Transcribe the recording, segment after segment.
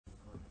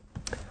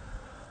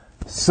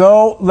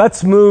So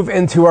let's move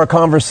into our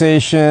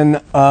conversation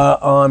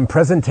on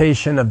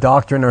presentation of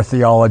doctrine or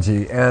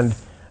theology. And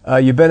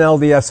you've been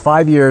LDS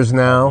 5 years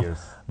now, 5 years.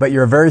 But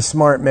you're a very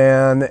smart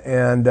man,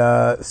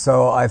 and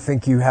so I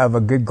think you have a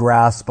good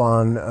grasp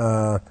on,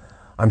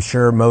 I'm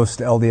sure, most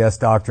LDS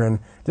doctrine.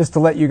 Just to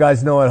let you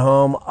guys know at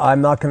home, I'm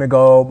not going to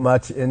go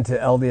much into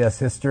LDS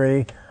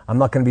history. I'm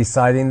not going to be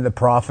citing the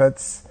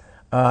prophets.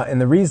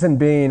 And the reason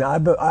being, I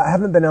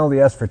haven't been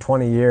LDS for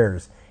 20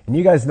 years. And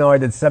you guys know I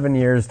did 7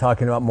 years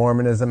talking about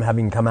Mormonism,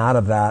 having come out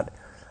of that.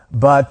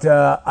 But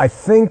I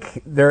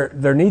think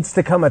there needs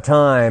to come a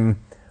time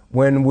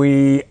when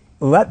we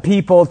let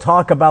people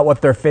talk about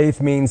what their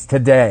faith means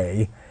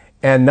today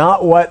and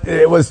not what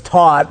it was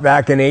taught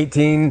back in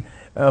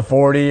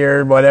 1840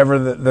 or whatever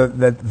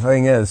the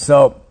thing is.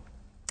 So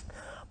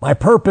my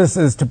purpose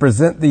is to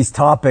present these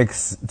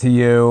topics to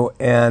you,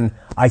 and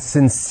I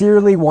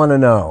sincerely want to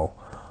know,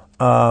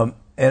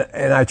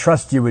 and I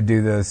trust you would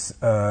do this,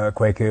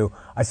 Kwaku.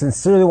 I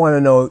sincerely want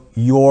to know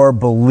your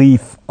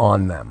belief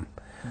on them.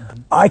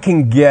 I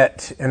can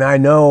get, and I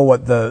know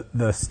what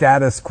the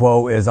status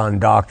quo is on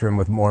doctrine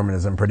with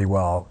Mormonism pretty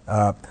well,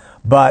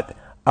 but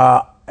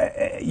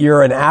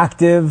you're an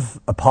active,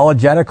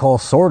 apologetical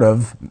sort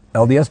of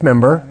LDS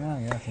member.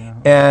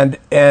 Yeah.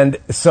 And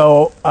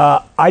so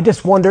I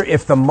just wonder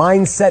if the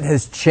mindset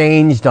has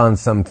changed on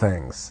some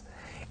things.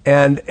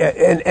 And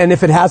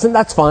if it hasn't,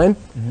 that's fine.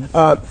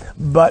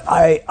 Mm-hmm. But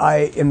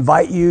I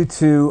invite you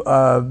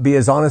to be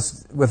as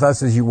honest with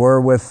us as you were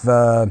with.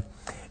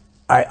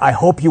 I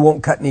hope you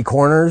won't cut any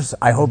corners.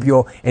 I hope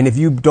you'll. And if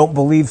you don't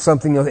believe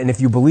something, and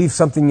if you believe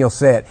something, you'll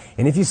say it.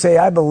 And if you say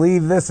I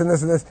believe this and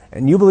this and this,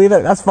 and you believe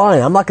it, that's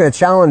fine. I'm not going to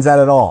challenge that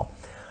at all.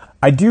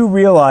 I do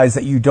realize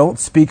that you don't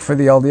speak for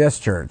the LDS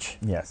Church.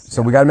 Yes.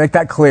 So we got to make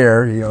that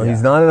clear. You know,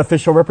 he's not an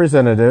official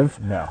representative.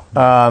 No.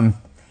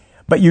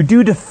 But you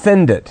do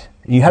defend it.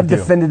 You have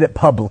defended it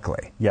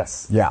publicly.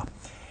 Yes. Yeah.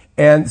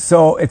 And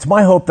so it's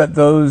my hope that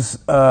those,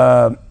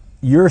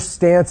 your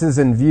stances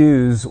and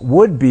views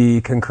would be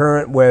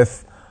concurrent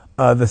with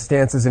the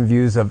stances and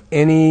views of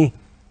any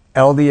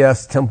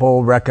LDS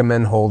Temple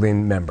recommend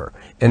holding member.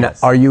 And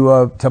yes. Are you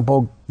a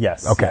Temple?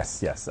 Yes. Okay.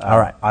 Yes. All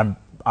right.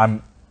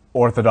 I'm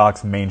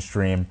Orthodox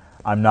mainstream.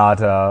 I'm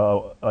not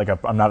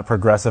I'm not a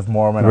progressive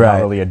Mormon. I'm right.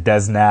 not really a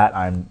Desnat.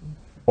 I'm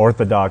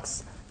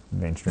Orthodox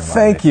mainstream.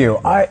 Thank you.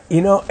 Yeah.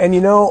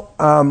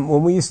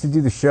 When we used to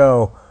do the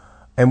show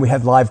and we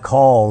had live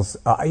calls,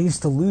 I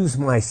used to lose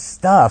my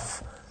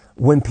stuff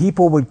when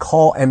people would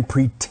call and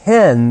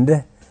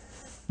pretend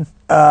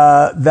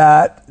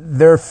that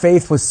their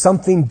faith was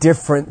something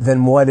different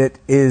than what it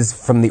is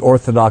from the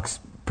Orthodox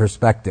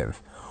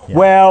perspective. Yeah.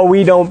 Well,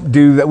 we don't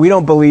do that. We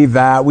don't believe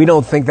that. We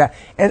don't think that.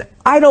 And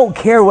I don't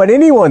care what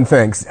anyone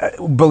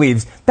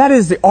believes. That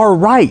is our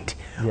right.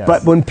 Yes.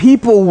 But when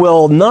people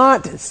will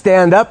not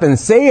stand up and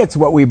say it's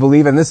what we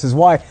believe, and this is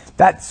why,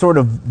 that sort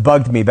of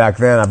bugged me back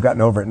then. I've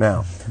gotten over it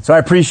now. So I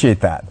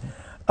appreciate that.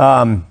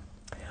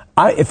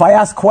 If I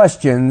ask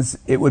questions,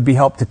 it would be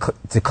help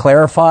to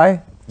clarify.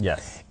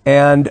 Yes.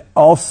 And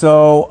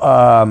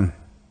also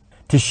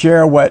to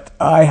share what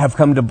I have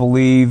come to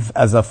believe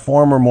as a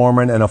former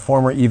Mormon and a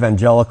former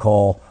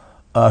evangelical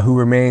who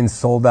remains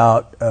sold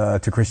out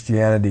to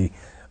Christianity.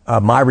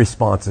 My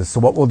responses.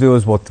 So what we'll do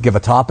is we'll give a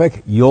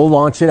topic. You'll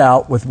launch it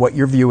out with what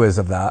your view is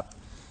of that.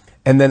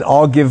 And then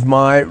I'll give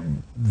my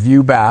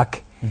view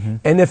back. Mm-hmm.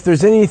 And if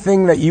there's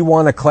anything that you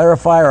want to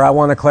clarify or I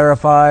want to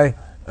clarify,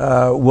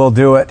 we'll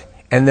do it.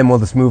 And then we'll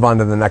just move on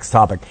to the next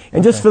topic.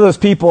 And just for those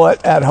people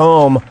at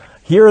home,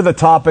 here are the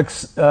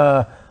topics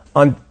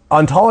on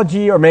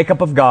ontology or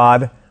makeup of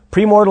God,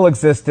 premortal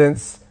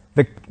existence,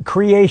 the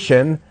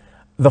creation,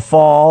 the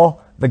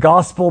fall, the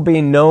gospel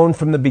being known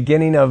from the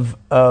beginning of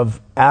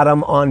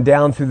Adam on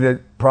down through the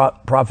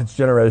prophets'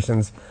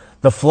 generations,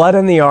 the flood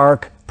and the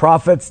ark,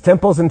 prophets,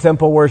 temples and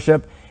temple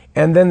worship,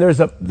 and then there's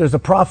a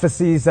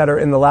prophecies that are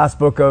in the last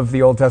book of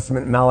the Old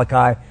Testament,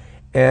 Malachi,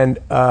 and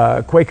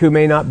Kwaku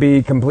may not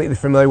be completely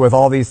familiar with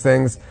all these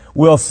things.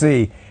 We'll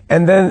see.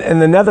 And then in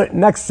the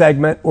next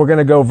segment, we're going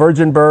to go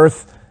virgin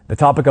birth, the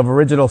topic of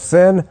original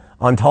sin,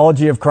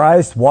 ontology of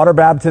Christ, water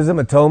baptism,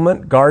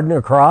 atonement, garden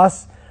or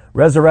cross,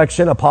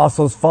 resurrection,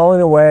 apostles,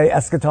 falling away,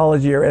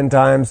 eschatology or end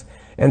times,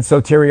 and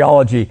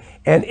soteriology.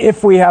 And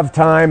if we have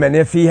time and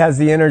if he has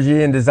the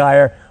energy and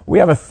desire, we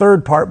have a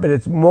third part, but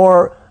it's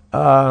more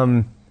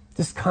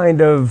just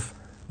kind of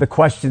the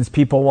questions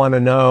people want to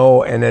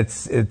know, and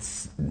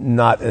it's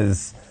not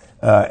as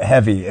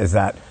heavy as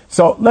that.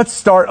 So let's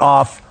start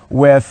off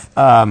with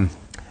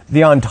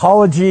the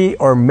ontology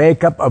or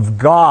makeup of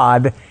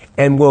God,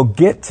 and we'll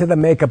get to the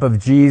makeup of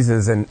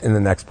Jesus in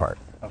the next part.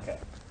 Okay.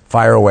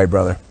 Fire away,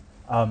 brother.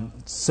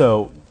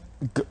 So,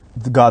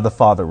 God the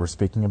Father we're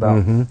speaking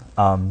about.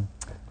 Mm-hmm.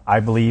 I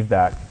believe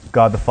that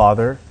God the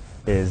Father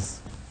is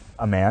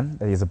a man,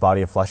 that he has a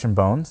body of flesh and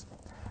bones.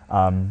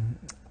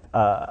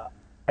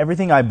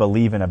 Everything I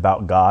believe in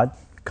about God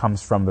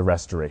comes from the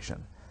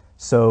restoration.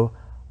 So,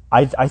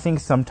 I think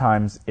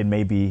sometimes it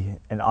may be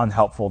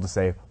unhelpful to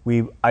say,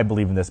 I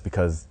believe in this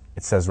because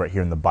it says right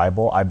here in the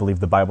Bible. I believe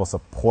the Bible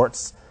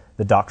supports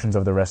the doctrines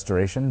of the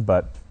restoration,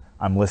 but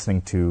I'm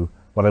listening to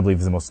what I believe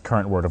is the most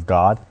current word of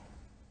God,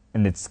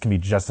 and it can be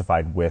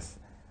justified with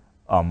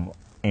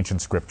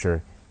ancient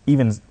scripture,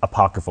 even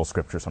apocryphal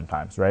scripture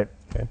sometimes, right?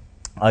 Okay.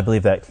 I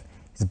believe that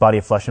he's a body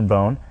of flesh and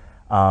bone.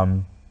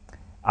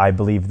 I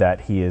believe that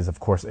he is, of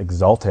course,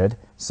 exalted.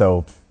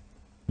 So,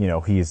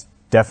 he's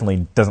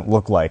definitely doesn't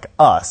look like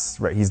us,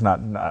 right? He's not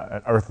an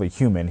earthly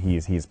human.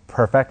 He's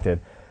perfected.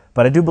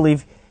 But I do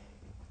believe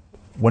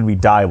when we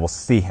die, we'll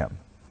see him.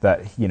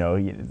 That,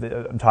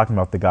 I'm talking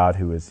about the God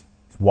who is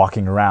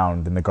walking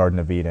around in the Garden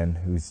of Eden,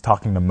 who's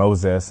talking to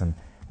Moses and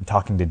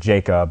talking to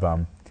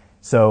Jacob.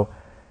 So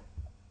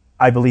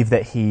I believe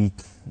that he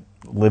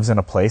lives in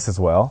a place as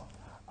well.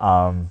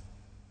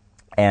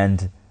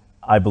 And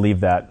I believe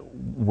that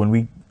when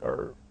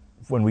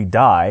we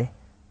die,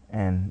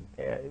 and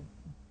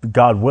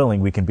God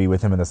willing, we can be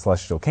with him in the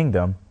celestial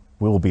kingdom,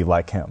 we will be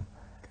like him.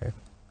 Okay.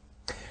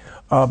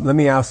 Let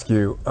me ask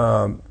you,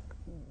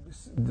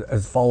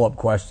 as follow-up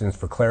questions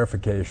for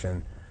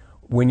clarification,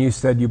 when you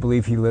said you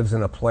believe he lives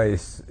in a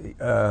place,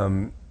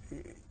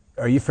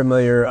 are you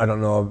familiar, I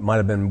don't know, it might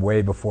have been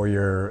way before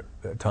your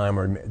time,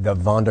 or the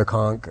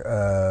Vonderkonk,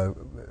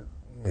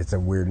 it's a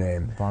weird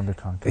name.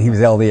 Vonderkonk. He was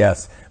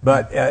LDS.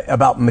 But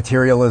about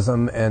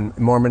materialism and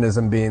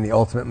Mormonism being the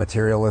ultimate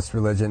materialist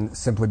religion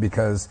simply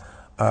because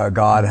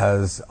God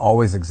has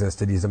always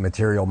existed. He's a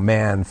material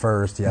man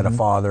first. He had a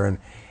father.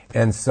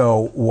 And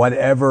so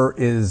whatever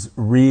is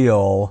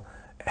real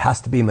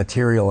has to be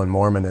material in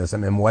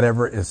Mormonism, and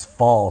whatever is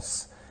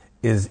false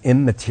is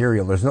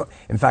immaterial.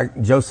 In fact,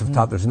 Joseph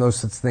taught there's no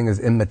such thing as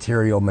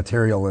immaterial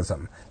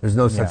materialism. There's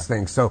no such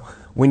thing. So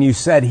when you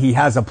said he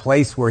has a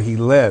place where he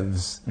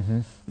lives,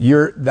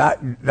 that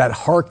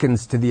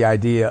harkens to the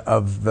idea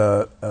of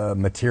the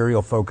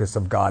material focus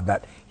of God,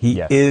 that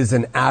he is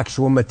an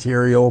actual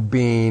material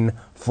being,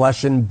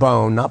 flesh and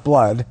bone, not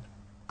blood,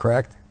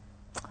 correct?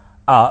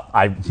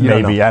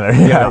 Maybe.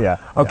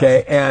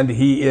 Okay, and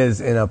he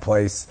is in a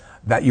place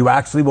that you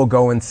actually will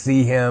go and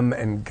see him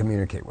and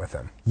communicate with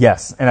him.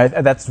 Yes,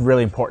 and that's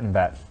really important,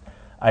 that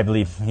I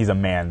believe he's a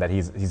man, that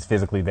he's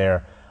physically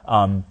there.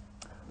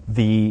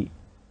 The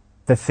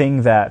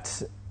thing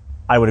that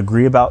I would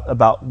agree about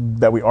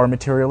that we are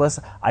materialists,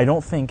 I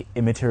don't think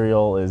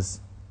immaterial is,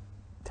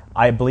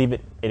 I believe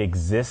it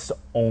exists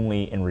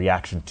only in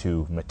reaction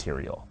to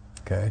material.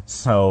 Okay.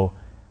 So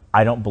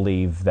I don't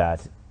believe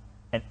that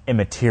an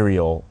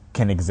immaterial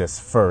can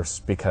exist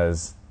first,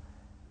 because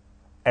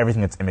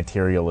everything that's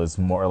immaterial is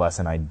more or less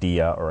an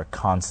idea or a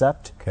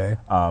concept, okay,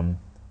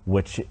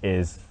 which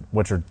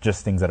are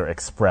just things that are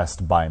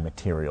expressed by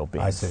material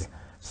beings. I see.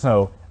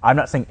 So I'm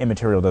not saying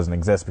immaterial doesn't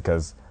exist,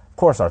 because of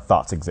course our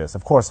thoughts exist.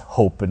 Of course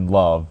hope and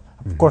love,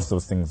 of course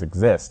those things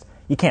exist.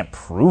 You can't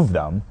prove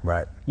them.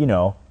 Right.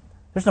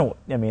 There's no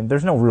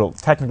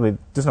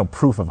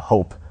proof of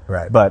hope.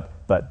 Right.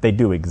 But they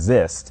do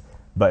exist,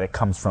 but it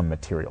comes from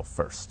material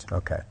first.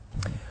 Okay.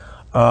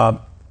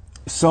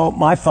 So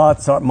my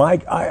thoughts are,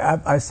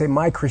 I say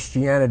my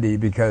Christianity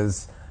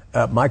because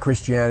my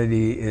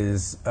Christianity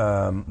is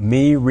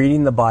me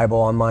reading the Bible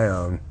on my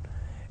own,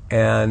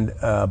 and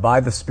by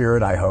the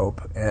Spirit, I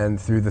hope,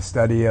 and through the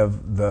study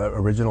of the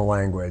original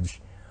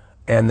language,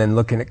 and then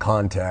looking at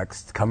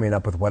context, coming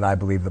up with what I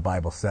believe the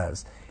Bible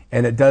says.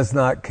 And it does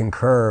not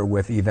concur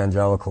with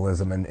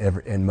evangelicalism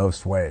in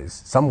most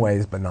ways. Some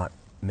ways, but not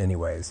many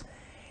ways.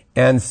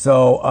 And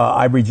so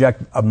I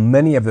reject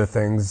many of the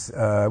things,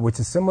 which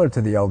is similar to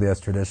the LDS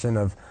tradition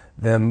of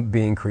them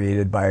being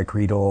created by a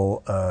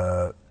creedal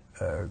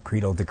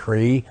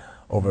decree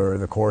over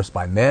the course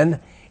by men,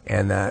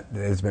 and that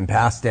has been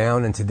passed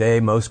down. And today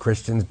most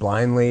Christians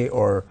blindly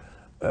or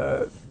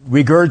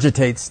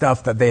regurgitate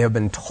stuff that they have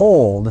been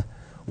told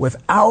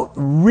without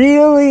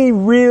really,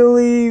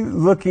 really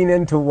looking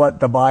into what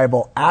the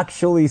Bible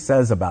actually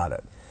says about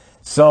it.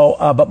 So,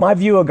 but my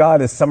view of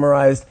God is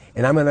summarized,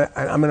 and I'm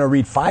gonna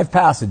read 5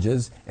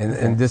 passages,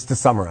 and just to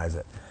summarize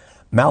it.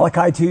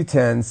 Malachi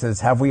 2:10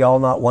 says, "Have we all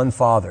not one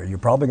Father?" You're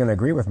probably going to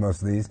agree with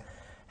most of these.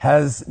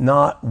 "Has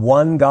not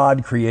one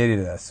God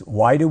created us?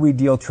 Why do we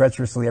deal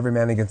treacherously every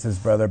man against his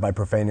brother by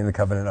profaning the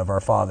covenant of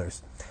our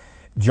fathers?"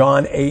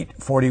 John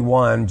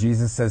 8:41,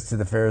 Jesus says to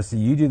the Pharisee,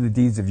 "You do the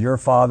deeds of your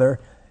father."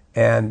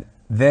 And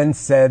then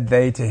said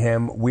they to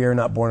him, "We are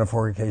not born of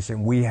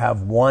fornication. We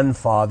have one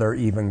Father,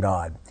 even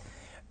God."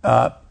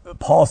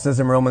 Paul says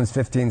in Romans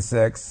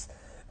 15:6,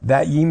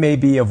 "That ye may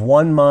be of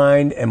one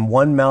mind and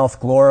one mouth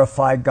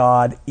glorify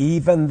God,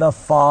 even the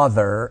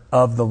Father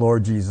of the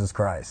Lord Jesus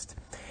Christ."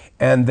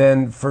 And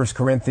then 1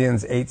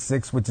 Corinthians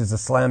 8:6, which is a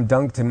slam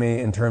dunk to me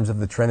in terms of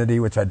the Trinity,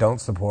 which I don't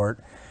support,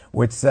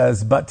 which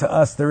says, "But to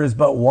us there is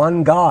but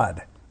one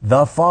God,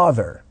 the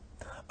Father,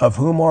 of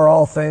whom are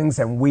all things,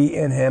 and we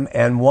in him,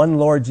 and one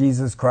Lord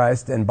Jesus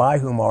Christ, and by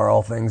whom are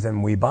all things,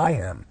 and we by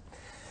him."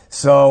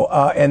 So,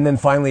 and then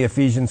finally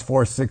Ephesians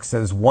 4:6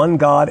 says, "One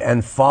God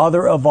and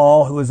Father of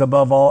all, who is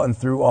above all and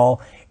through all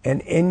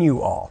and in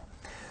you all."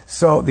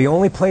 So the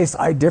only place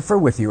I differ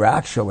with you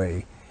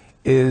actually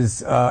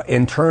is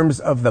in terms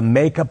of the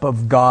makeup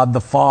of God the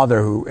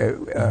Father, who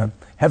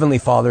Heavenly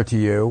Father to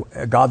you,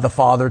 God the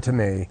Father to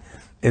me,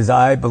 is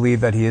I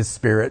believe that he is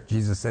spirit.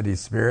 Jesus said he's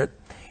spirit.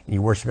 And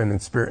you worship him in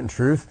spirit and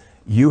truth.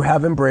 You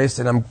have embraced,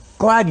 and I'm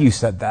glad you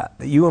said that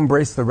you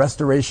embrace the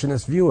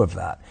restorationist view of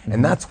that. Mm-hmm.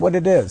 And that's what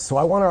it is. So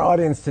I want our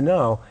audience to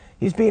know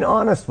he's being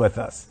honest with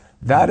us.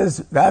 That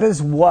is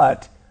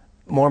what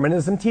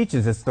Mormonism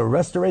teaches. It's the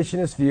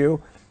restorationist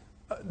view.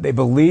 They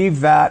believe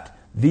that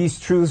these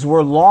truths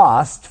were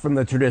lost from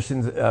the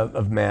traditions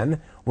of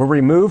men, were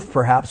removed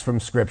perhaps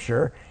from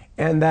Scripture,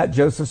 and that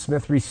Joseph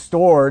Smith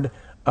restored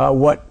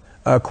what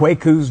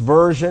Kwaku's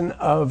version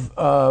of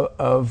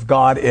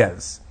God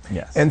is.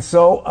 Yes. And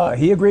so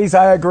he agrees,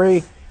 I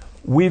agree.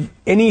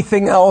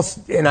 Anything else,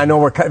 and I know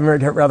we're cutting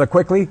rather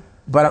quickly,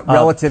 but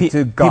relative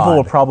to God. People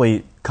will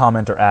probably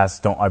comment or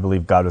ask, don't I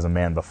believe God was a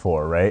man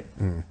before, right?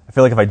 Mm. I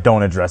feel like if I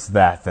don't address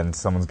that, then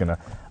someone's going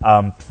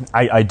to...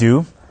 I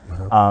do.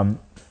 Uh-huh.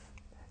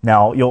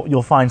 Now,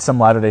 you'll find some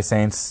Latter-day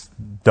Saints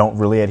don't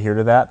really adhere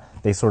to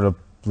that. They sort of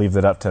leave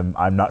it up to,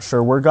 I'm not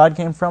sure where God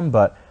came from,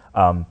 but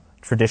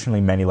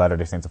traditionally many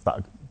Latter-day Saints have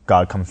thought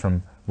God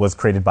was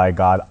created by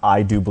God.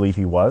 I do believe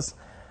he was.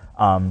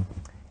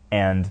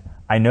 And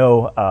I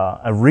know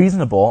a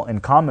reasonable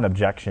and common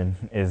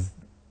objection is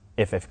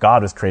if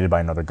God was created by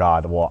another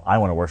God, well, I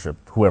want to worship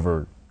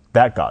whoever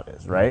that God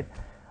is, right?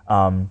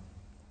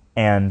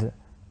 And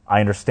I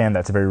understand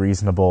that's a very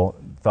reasonable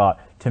thought.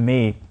 To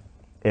me,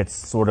 it's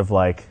sort of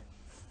like,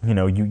 you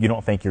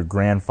don't thank your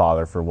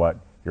grandfather for what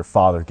your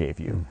father gave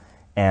you. Mm.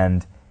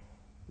 And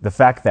the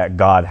fact that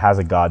God has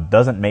a God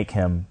doesn't make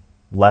him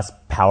less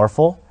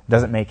powerful,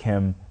 doesn't make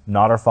him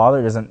not our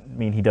father, doesn't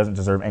mean he doesn't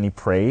deserve any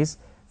praise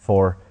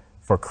for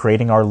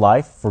creating our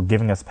life, for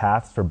giving us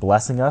paths, for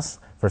blessing us,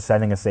 for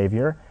sending a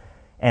Savior.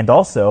 And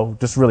also,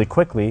 just really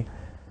quickly,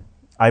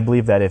 I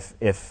believe that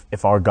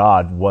if our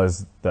God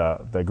was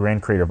the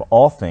grand creator of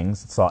all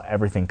things, saw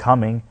everything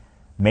coming,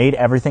 made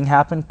everything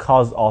happen,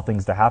 caused all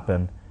things to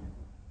happen,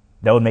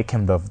 that would make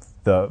him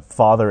the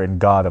Father and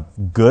God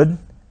of good,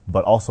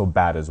 but also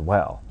bad as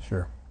well.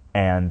 Sure.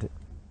 And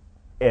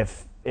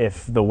if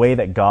the way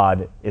that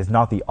God is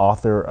not the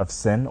author of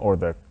sin, or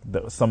the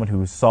someone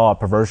who saw a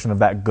perversion of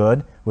that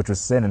good, which was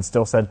sin, and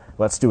still said,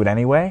 let's do it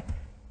anyway,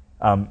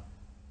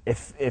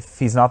 if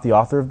he's not the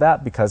author of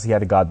that because he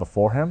had a God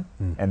before him,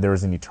 and there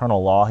is an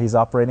eternal law he's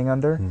operating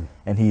under,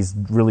 and he's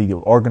really the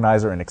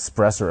organizer and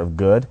expresser of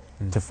good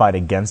to fight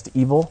against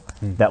evil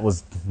that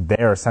was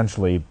there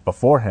essentially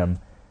before him,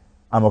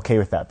 I'm okay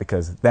with that,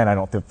 because then I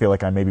don't feel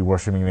like I may be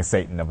worshiping the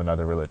Satan of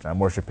another religion. I'm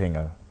worshiping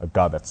a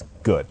God that's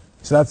good.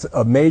 So that's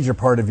a major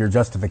part of your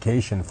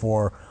justification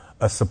for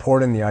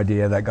supporting the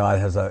idea that God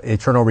has an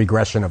eternal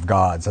regression of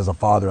gods, as a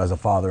father, as a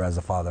father, as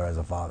a father, as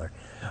a father.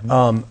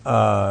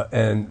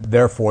 And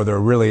therefore there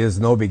really is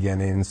no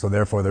beginning, so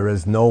therefore there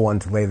is no one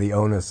to lay the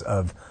onus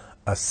of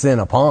a sin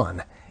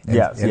upon.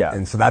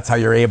 And so that's how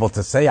you're able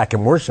to say, I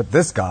can worship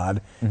this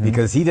God,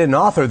 because he didn't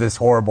author this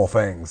horrible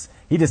things.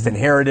 He just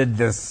inherited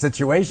this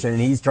situation,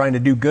 and he's trying to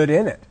do good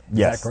in it.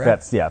 Yes, is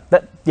that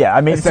correct? I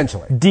mean,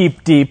 essentially.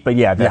 Deep, but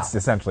that's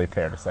essentially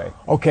fair to say.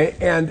 Okay,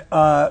 and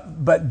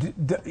but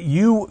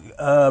you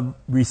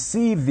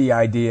receive the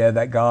idea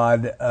that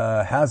God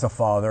has a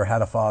father,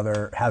 had a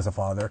father, has a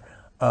father,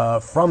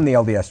 from the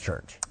LDS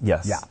Church.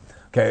 Yes. Yeah.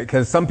 Okay,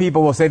 because some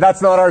people will say,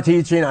 that's not our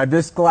teaching. I'm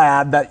just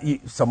glad that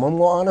someone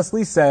will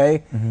honestly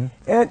say,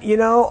 and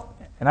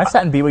And I've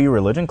sat in BYU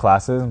religion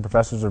classes, and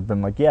professors have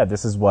been like, yeah,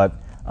 this is what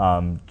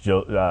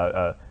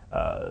Lorenzo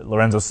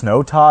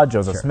Snow taught,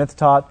 Joseph Smith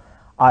taught.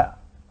 I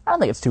don't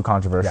think it's too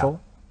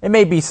controversial. Yeah. It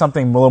may be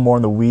something a little more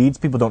in the weeds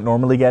people don't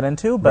normally get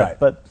into, but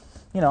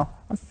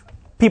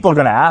people are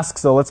going to ask,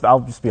 so I'll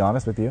just be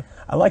honest with you.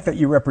 I like that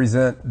you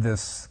represent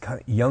this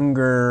kind of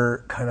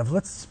younger,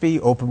 let's be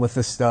open with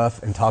this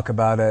stuff and talk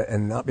about it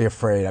and not be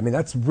afraid. I mean,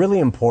 that's really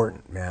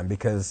important, man,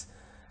 because,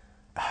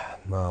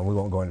 well, we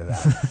won't go into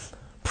that.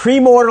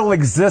 Premortal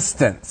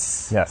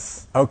existence.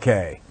 Yes.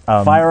 Okay.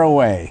 Fire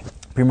away.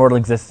 Premortal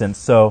existence.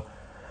 So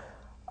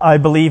I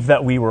believe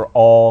that we're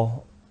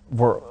all,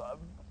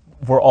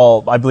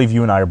 I believe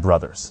you and I are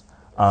brothers.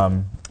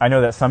 I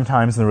know that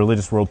sometimes in the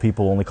religious world,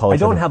 people only call each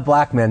other... I don't have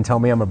black men tell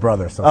me I'm a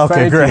brother, so...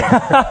 Okay, great.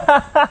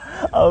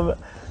 I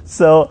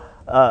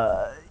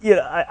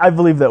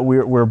believe that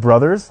we're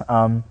brothers.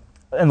 In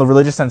the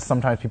religious sense,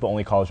 sometimes people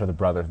only call each other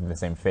brothers in the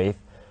same faith.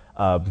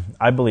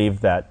 I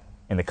believe that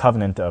in the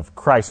covenant of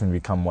Christ, when you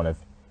become one of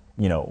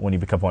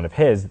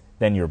His,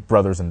 then you're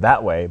brothers in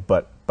that way.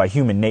 But by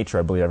human nature,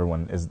 I believe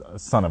everyone is a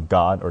son of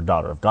God or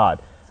daughter of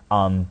God.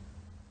 And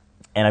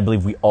I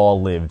believe we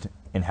all lived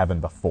in heaven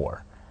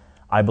before.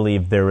 I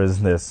believe there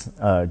is this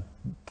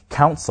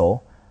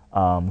council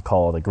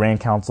called a Grand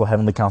Council,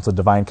 Heavenly Council,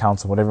 Divine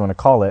Council, whatever you want to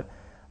call it.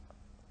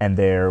 And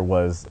there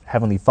was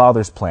Heavenly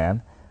Father's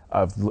plan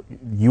of,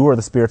 you are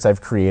the spirits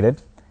I've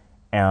created,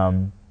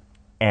 and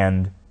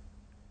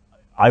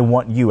I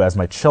want you as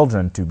my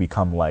children to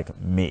become like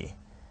me.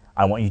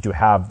 I want you to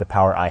have the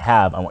power I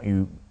have. I want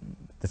you,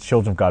 the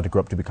children of God, to grow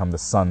up to become the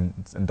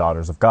sons and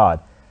daughters of God,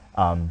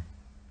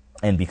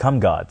 and become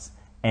gods.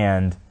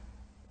 And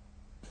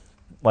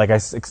like I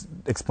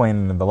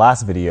explained in the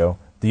last video,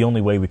 the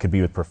only way we could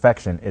be with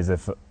perfection is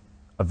if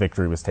a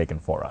victory was taken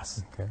for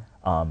us. Okay.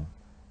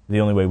 The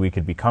only way we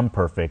could become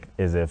perfect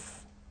is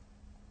if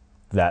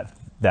that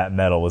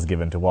medal was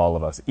given to all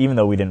of us. Even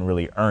though we didn't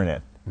really earn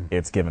it,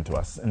 it's given to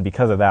us. And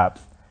because of that,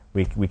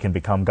 we can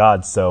become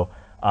gods. So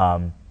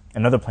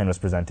another plan was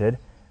presented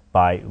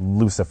by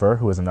Lucifer,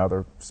 who is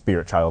another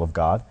spirit child of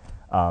God.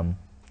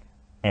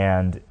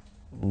 And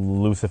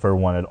Lucifer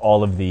wanted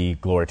all of the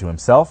glory to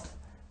himself,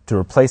 to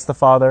replace the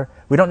Father.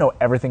 We don't know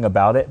everything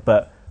about it,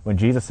 but when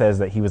Jesus says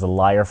that he was a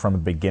liar from the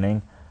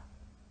beginning,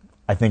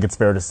 I think it's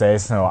fair to say.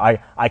 So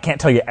I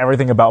can't tell you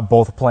everything about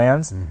both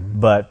plans,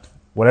 but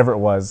whatever it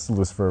was,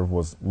 Lucifer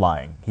was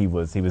lying. He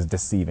was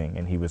deceiving,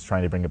 and he was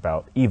trying to bring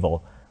about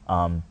evil.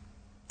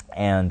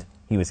 And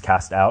he was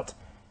cast out.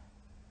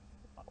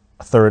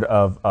 A third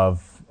of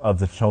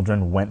the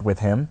children went with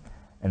him,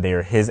 and they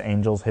are his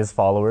angels, his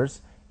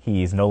followers.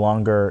 He's no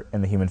longer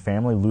in the human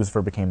family.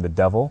 Lucifer became the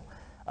devil.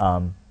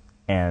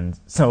 And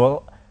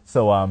so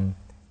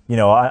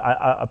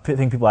I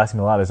think people ask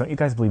me a lot is, don't you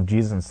guys believe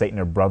Jesus and Satan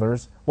are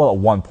brothers? Well, at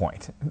one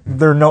point.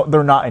 They're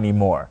not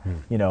anymore.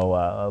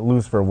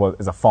 Lucifer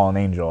is a fallen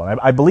angel. And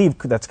I believe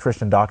that's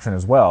Christian doctrine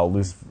as well.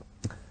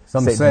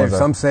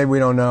 Some say we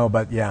don't know,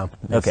 but yeah.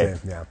 Okay.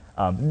 Say, yeah.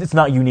 It's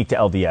not unique to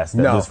LDS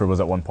that No. Lucifer was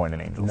at one point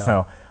an angel. No.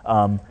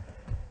 So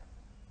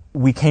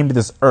we came to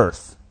this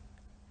earth,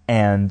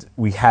 and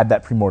we had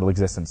that premortal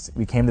existence.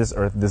 We came to this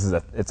earth.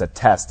 It's a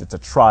test. It's a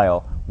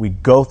trial. We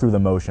go through the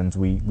motions.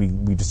 We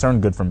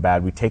discern good from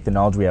bad. We take the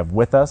knowledge we have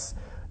with us.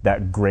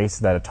 That grace,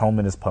 that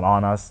atonement is put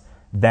on us.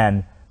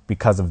 Then,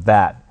 because of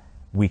that,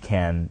 we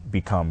can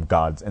become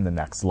gods in the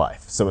next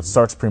life. So it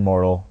starts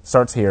premortal,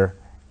 starts here,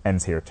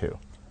 ends here too.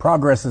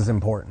 Progress is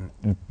important.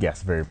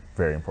 Yes, very,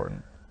 very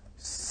important.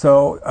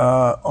 So,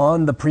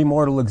 on the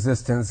premortal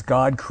existence,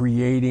 God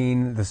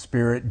creating the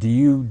spirit, do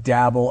you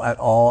dabble at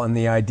all in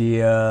the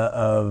idea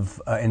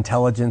of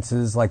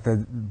intelligences like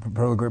the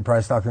Pearl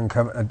Price Doctrine,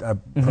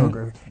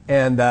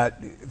 and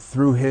that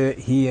through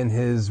he and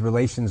his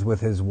relations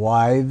with his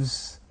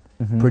wives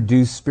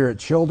produce spirit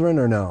children,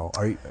 or no?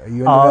 Are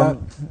you into that?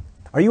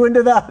 Are you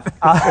into that?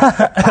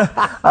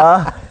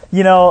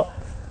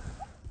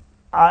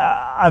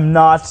 I'm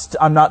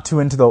not too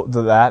into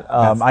that.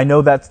 I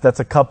know that's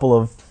a couple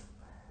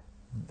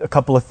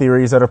of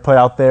theories that are put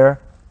out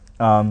there.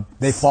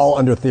 They fall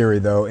under theory,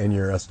 though, in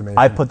your estimation.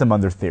 I put them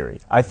under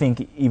theory. I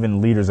think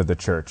even leaders of the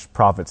church,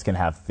 prophets, can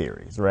have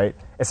theories, right?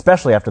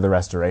 Especially after the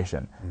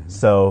Restoration.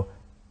 So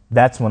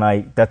that's when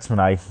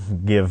I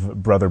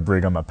give Brother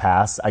Brigham a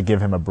pass. I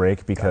give him a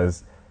break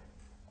because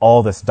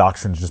all this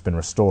doctrine's just been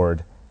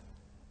restored.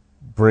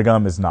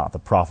 Brigham is not the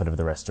prophet of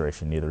the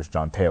Restoration. Neither is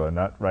John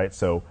Taylor, right?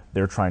 So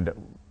they're trying to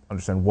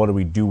understand, what do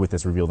we do with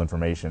this revealed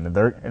information?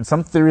 And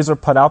some theories are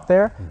put out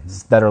there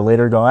that are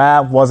later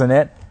going, wasn't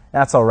it?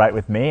 That's all right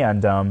with me.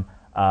 And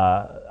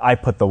I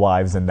put the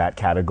wives in that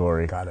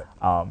category. Got it.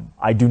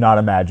 I do not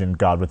imagine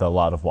God with a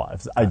lot of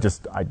wives. I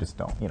just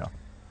don't,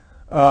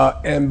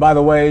 And by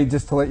the way,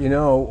 just to let you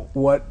know,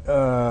 what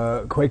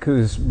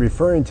Kwaku's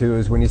referring to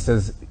is when he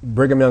says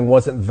Brigham Young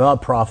wasn't the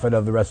prophet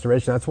of the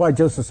Restoration. That's why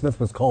Joseph Smith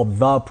was called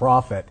the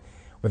prophet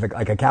with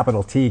a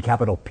capital T,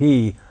 capital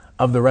P,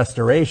 of the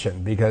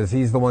Restoration, because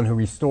he's the one who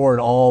restored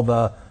all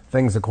the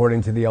things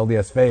according to the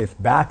LDS faith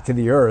back to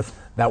the earth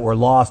that were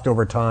lost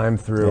over time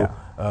through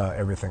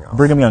everything else.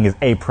 Brigham Young is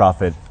a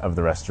prophet of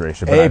the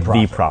Restoration, but not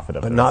the prophet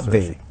of the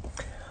Restoration.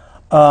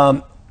 But not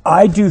the.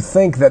 I do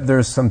think that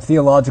there's some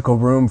theological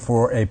room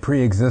for a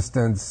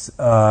pre-existence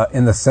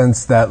in the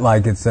sense that,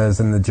 like it says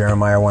in the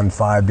Jeremiah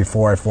 1:5,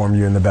 before I formed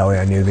you in the belly,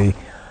 I knew thee,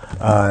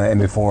 and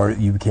before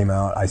you came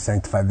out, I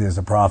sanctified thee as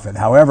a prophet.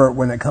 However,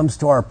 when it comes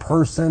to our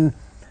person,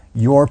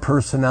 your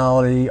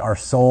personality, our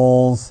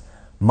souls,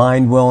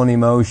 mind, will, and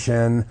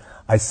emotion,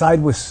 I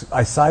side with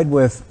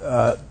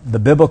the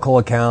biblical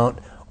account,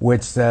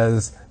 which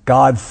says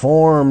God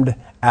formed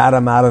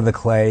Adam out of the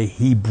clay.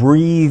 He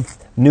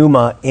breathed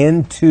pneuma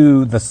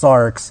into the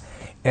sarx,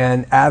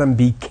 and Adam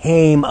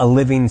became a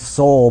living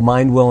soul,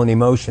 mind, will, and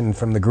emotion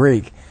from the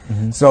Greek.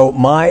 So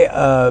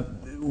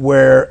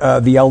where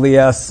the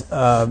LDS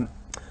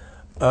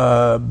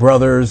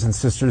brothers and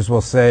sisters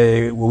will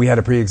say, well, we had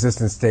a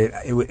pre-existent state.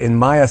 In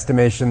my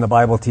estimation, the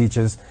Bible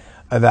teaches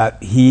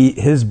that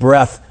his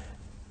breath,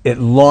 it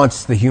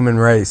launched the human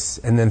race.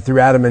 And then through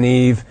Adam and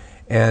Eve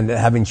and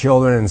having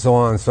children and so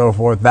on and so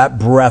forth, that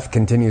breath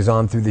continues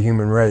on through the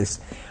human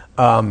race.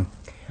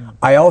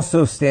 I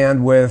also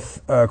stand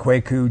with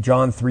Kwaku,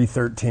 John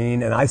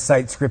 3:13, and I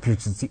cite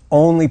scriptures. It's the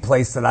only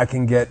place that I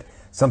can get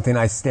something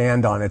I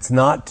stand on. It's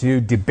not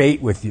to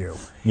debate with you.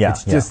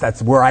 It's just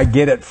that's where I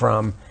get it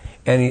from.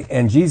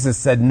 And Jesus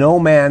said, no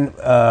man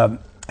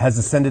has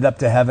ascended up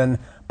to heaven,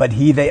 but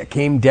he that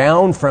came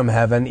down from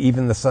heaven,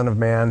 even the Son of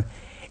Man.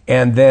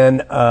 And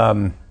then,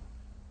 and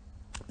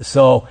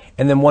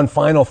then one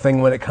final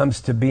thing when it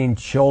comes to being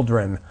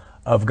children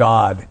of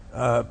God.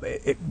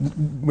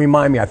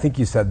 Remind me, I think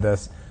you said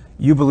this.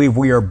 You believe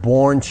we are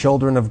born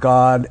children of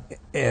God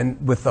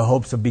and with the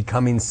hopes of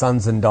becoming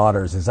sons and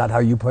daughters. Is that how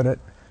you put it?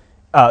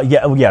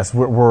 Yes,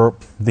 we're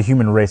the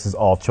human race is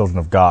all children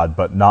of God,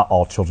 but not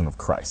all children of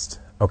Christ.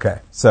 Okay.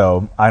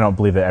 So I don't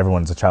believe that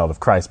everyone's a child of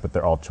Christ, but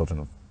they're all children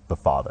of the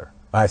Father.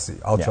 I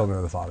see. All children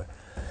of the Father.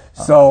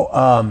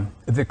 So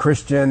the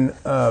Christian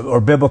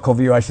or biblical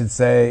view, I should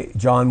say,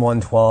 John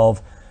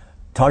 1:12,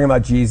 talking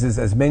about Jesus,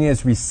 as many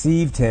as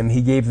received him,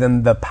 he gave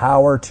them the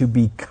power to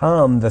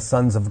become the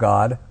sons of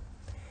God,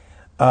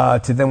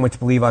 to them which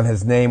believe on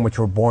his name, which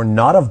were born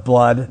not of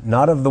blood,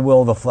 not of the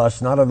will of the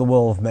flesh, not of the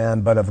will of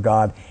man, but of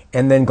God.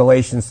 And then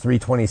Galatians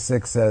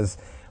 3:26 says,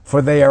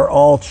 for they are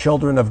all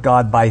children of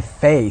God by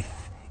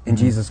faith in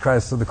Jesus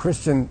Christ. So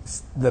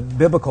the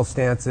biblical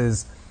stance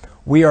is,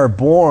 we are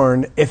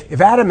born,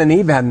 if Adam and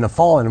Eve hadn't have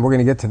fallen, and we're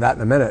going to get to that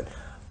in a minute,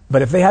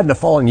 but if they hadn't have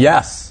fallen,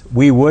 yes,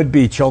 we would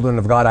be children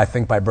of God, I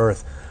think, by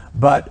birth.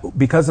 But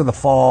because of the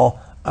fall,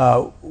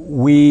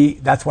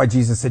 that's why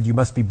Jesus said you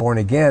must be born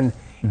again,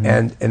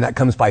 and that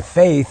comes by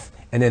faith,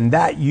 and in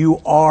that you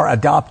are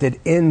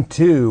adopted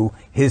into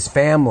his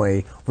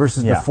family,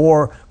 versus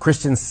before,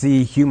 Christians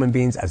see human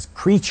beings as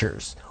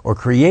creatures or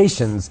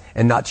creations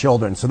and not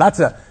children. So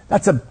that's a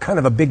kind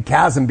of a big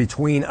chasm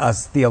between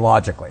us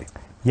theologically.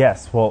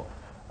 Yes, well,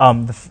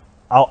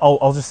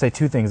 I'll just say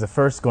two things. The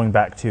first, going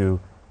back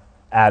to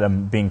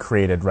Adam being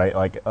created, right?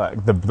 Like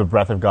the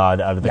breath of God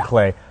out of the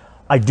clay.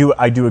 I do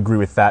agree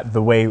with that.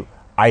 The way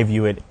I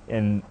view it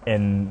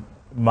in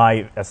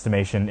my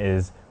estimation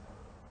is,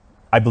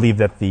 I believe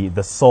that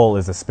the soul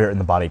is the spirit and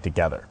the body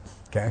together.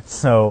 Okay.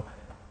 So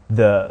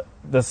the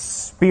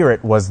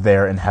spirit was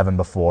there in heaven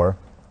before.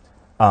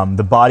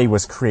 The body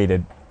was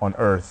created on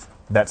earth.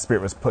 That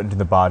spirit was put into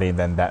the body, and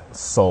then that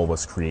soul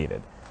was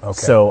created. Okay.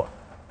 So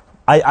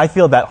I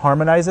feel that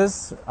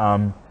harmonizes.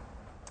 My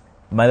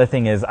other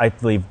thing is, I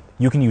believe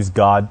you can use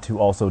God to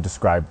also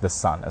describe the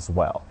Son as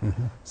well.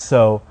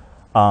 So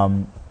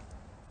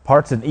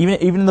parts of, even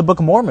in the Book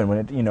of Mormon, when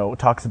it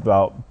talks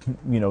about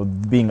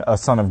being a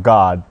son of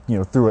God,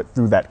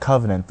 through that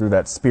covenant, through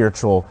that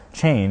spiritual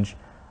change,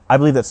 I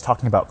believe that's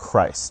talking about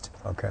Christ.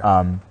 Okay.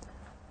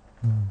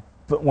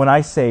 But when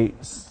I say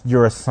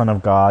you're a son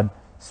of God,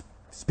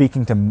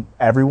 speaking to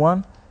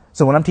everyone.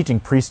 So when I'm teaching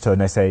priesthood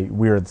and I say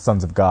we're the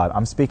sons of God,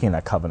 I'm speaking in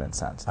that covenant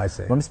sense. I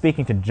see. When I'm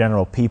speaking to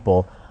general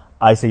people,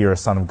 I say you're a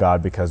son of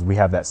God because we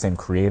have that same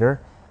creator.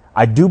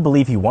 I do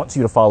believe he wants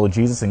you to follow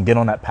Jesus and get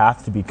on that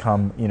path to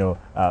become,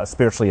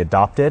 spiritually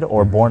adopted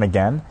or born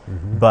again.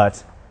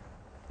 But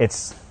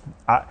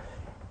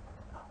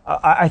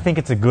I think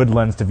it's a good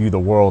lens to view the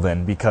world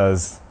in,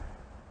 because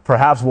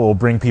perhaps what will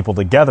bring people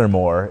together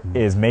more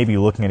is maybe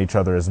looking at each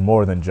other as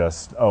more than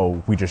just,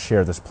 oh, we just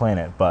share this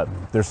planet, but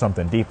there's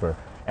something deeper.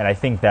 And I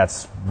think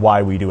that's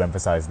why we do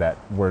emphasize that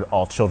we're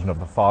all children of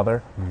the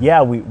Father.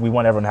 Yeah, we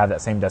want everyone to have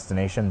that same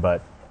destination,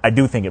 but I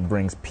do think it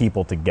brings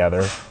people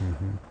together.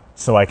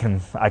 So I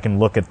can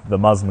look at the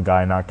Muslim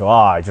guy and not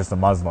go, it's just a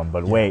Muslim,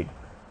 but wait,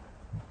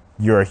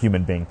 you're a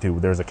human being too.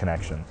 There's a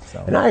connection.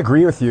 So. And I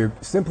agree with you,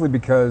 simply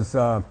because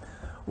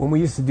when we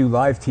used to do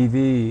live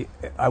TV,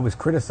 I was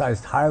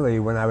criticized highly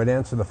when I would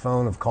answer the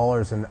phone of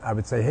callers and I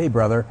would say, hey,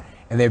 brother,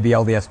 and they'd be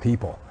LDS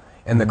people.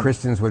 And the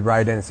Christians would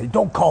write in and say,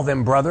 don't call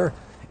them brother.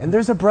 And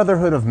there's a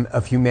brotherhood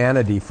of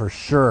humanity for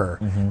sure.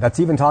 That's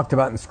even talked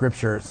about in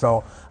Scripture.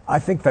 So I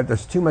think that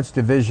there's too much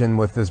division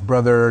with this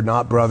brother,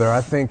 not brother.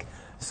 I think,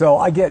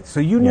 so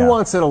you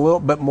nuance it a little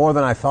bit more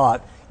than I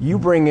thought. You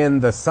bring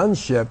in the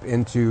sonship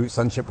into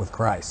sonship with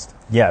Christ.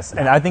 Yes,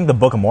 and I think the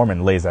Book of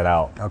Mormon lays that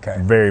out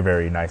very,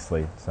 very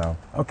nicely. So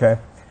okay.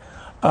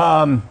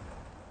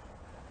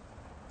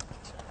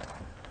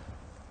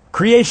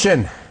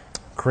 Creation.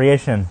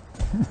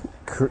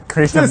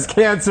 Just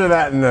answer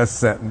that in a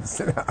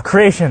sentence.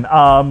 Creation.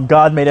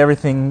 God made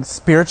everything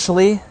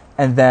spiritually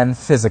and then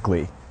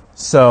physically.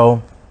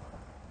 So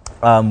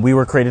we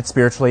were created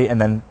spiritually,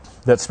 and then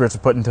that spirits are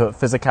put into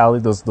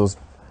physicality, those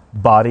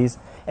bodies.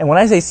 And when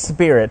I say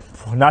spirit,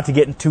 not to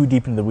get too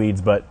deep into the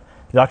weeds, but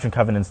the Doctrine and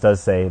Covenants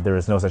does say there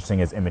is no such thing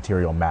as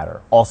immaterial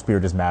matter. All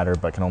spirit is matter,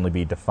 but can only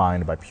be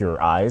defined by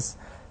pure eyes.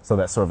 So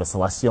that's sort of a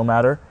celestial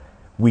matter.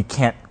 We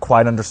can't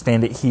quite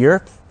understand it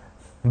here,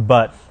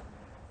 but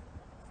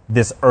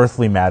this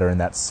earthly matter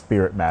and that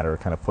spirit matter are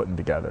kind of putting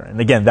together.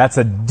 And again, that's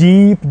a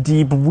deep,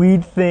 deep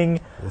weed thing.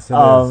 Yes, it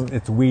is.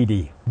 It's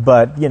weedy.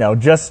 But,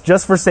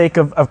 just for sake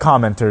of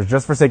commenters,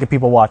 just for sake of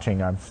people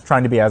watching, I'm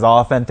trying to be as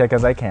authentic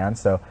as I can.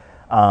 So,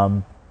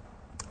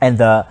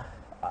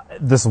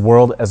 this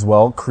world as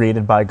well,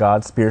 created by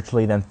God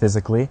spiritually, then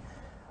physically.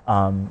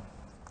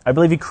 I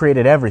believe he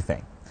created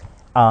everything.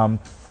 I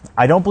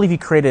don't believe he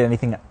created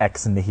anything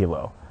ex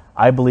nihilo.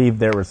 I believe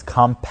there was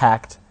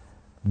compact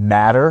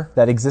matter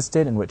that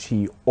existed in which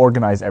he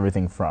organized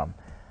everything from.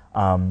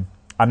 I'm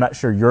not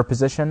sure your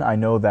position. I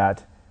know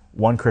that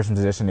one Christian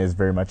position is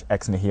very much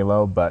ex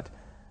nihilo, but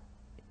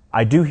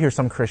I do hear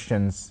some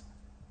Christians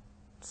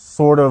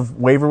sort of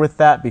waver with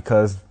that,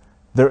 because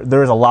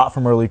there is a lot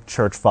from early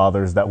church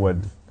fathers that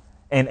would,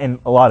 and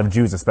a lot of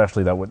Jews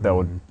especially, that would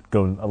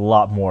go a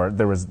lot more.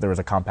 There was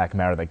a compact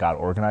matter that God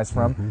organized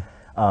from.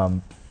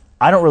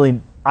 I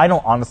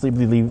don't honestly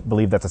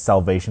believe that's a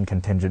salvation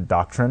contingent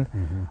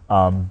doctrine.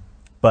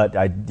 But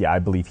I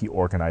believe he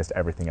organized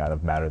everything out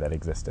of matter that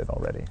existed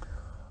already.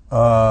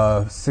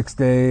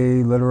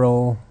 6-day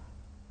literal.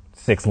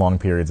 6 long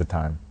periods of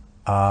time.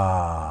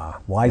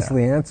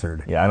 Wisely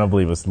answered. Yeah, I don't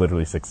believe it was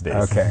literally 6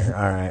 days. Okay,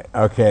 all right.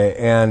 Okay,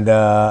 and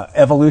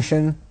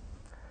evolution?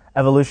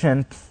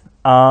 Evolution.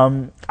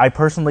 I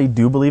personally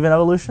do believe in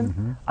evolution.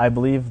 Mm-hmm. I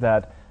believe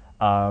that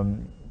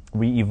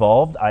we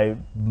evolved.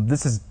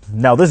 This is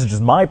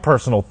just my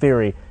personal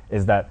theory,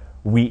 is that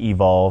we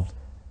evolved.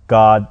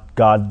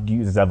 God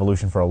uses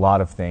evolution for a lot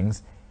of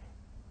things.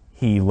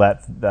 He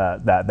let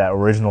that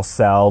original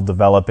cell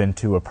develop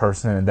into a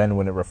person, and then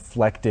when it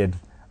reflected,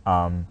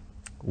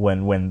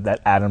 when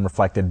that Adam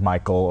reflected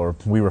Michael, or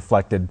we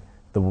reflected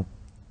the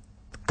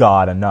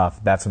God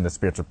enough, that's when the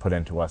spirits were put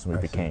into us, and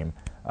we became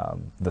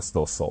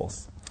those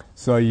souls.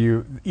 So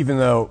even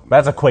though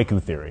that's a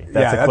Kwaku theory.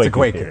 That's a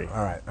Kwaku theory.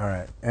 All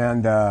right.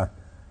 And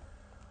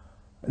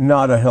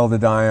not a hill to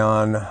die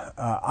on.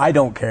 I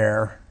don't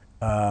care.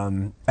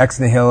 Ex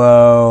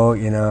nihilo,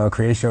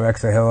 creatio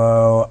ex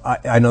nihilo.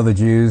 I know the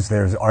Jews,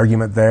 there's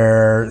argument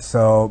there.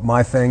 So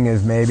my thing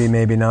is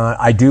maybe not.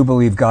 I do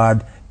believe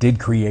God did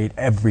create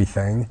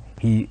everything.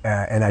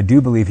 And I do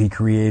believe he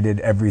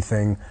created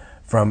everything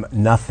from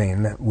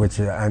nothing, which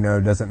I know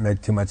doesn't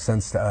make too much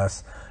sense to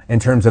us. In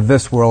terms of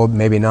this world,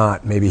 maybe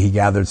not. Maybe he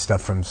gathered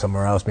stuff from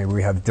somewhere else. Maybe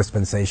we have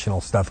dispensational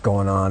stuff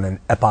going on in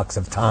epochs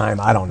of time.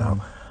 I don't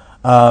know.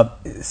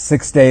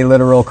 6-day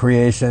literal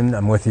creation,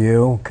 I'm with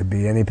you. Could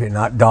be anything,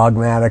 not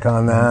dogmatic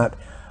on that.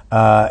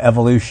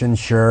 Evolution,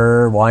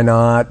 sure. Why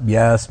not?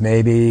 Yes,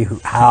 maybe.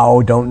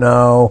 How? Don't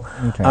know.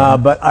 Okay.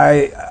 But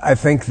I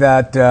think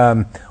that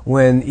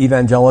when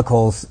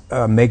evangelicals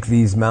make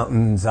these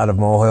mountains out of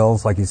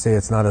molehills, like you say,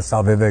 it's not a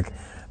salvific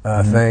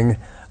thing.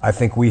 I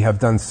think we have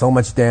done so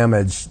much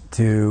damage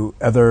to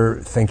other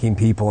thinking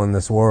people in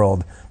this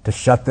world to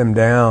shut them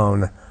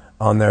down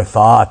on their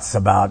thoughts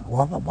about,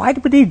 well, why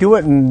did he do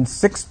it in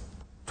 6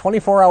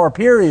 24-hour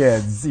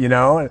periods,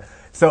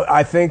 So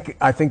I think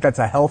that's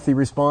a healthy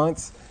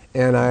response,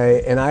 and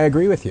I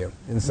agree with you.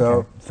 And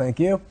so, Thank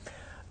you.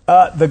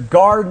 The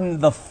garden,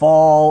 the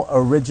fall,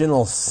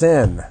 original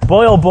sin.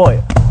 Boy, oh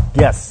boy.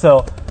 Yes,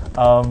 so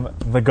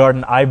the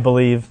garden, I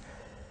believe,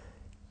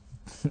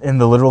 in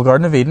the literal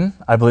Garden of Eden,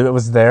 I believe it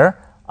was there.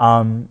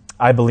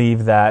 I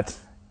believe that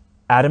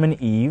Adam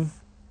and Eve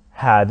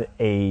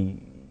they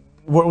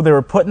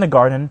were put in the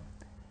garden.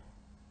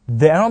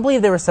 I don't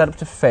believe they were set up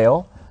to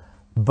fail,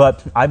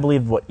 but I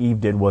believe what Eve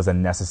did was a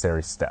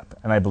necessary step,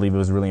 and I believe it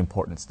was a really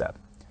important step.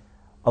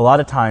 A lot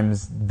of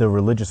times, the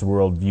religious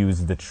world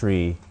views the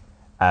tree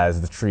as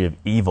the tree of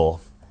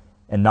evil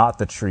and not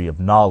the tree of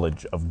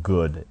knowledge of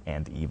good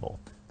and evil.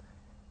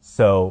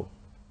 So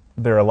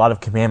there are a lot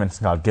of commandments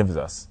God gives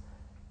us.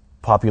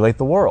 Populate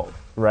the world,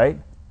 right?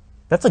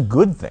 That's a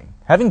good thing.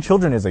 Having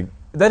children is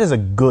a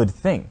good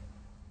thing.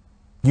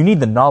 You need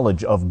the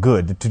knowledge of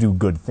good to do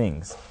good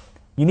things.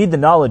 You need the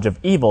knowledge of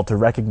evil to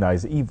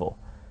recognize evil,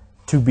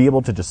 to be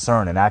able to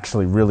discern and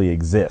actually really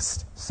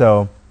exist.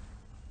 So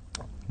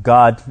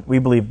God, we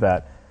believe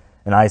that,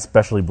 and I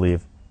especially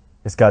believe,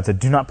 is God said,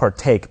 do not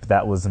partake, but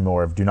that was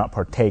more of do not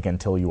partake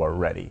until you are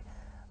ready.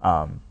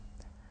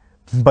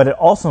 But it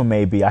also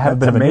may be, I have a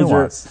bit of a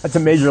nuance. That's a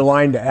major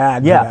line to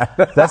add. Yeah,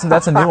 that's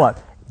a nuance.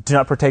 Do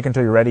not partake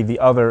until you're ready. The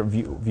other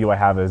view I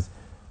have is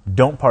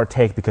don't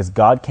partake because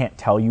God can't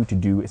tell you to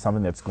do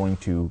something that's going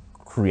to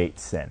create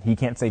sin. He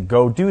can't say,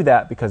 go do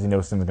that because he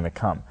knows sin's going to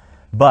come.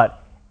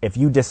 But if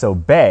you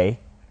disobey,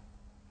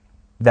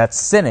 that's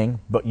sinning,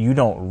 but you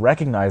don't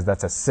recognize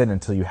that's a sin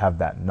until you have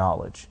that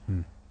knowledge.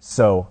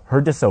 So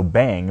her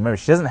disobeying, remember,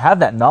 she doesn't have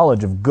that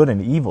knowledge of good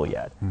and evil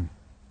yet.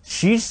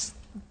 She's,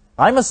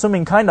 I'm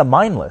assuming, kind of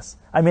mindless.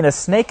 I mean, a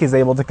snake is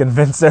able to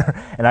convince her,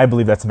 and I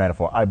believe that's a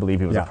metaphor. I believe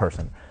he was a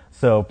person.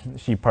 So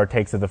she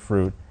partakes of the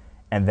fruit,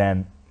 and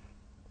then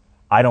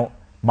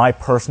my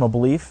personal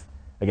belief,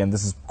 again,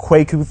 this is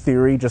Kwaku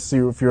theory, just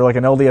so if you're like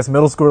an LDS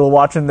middle schooler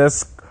watching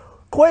this,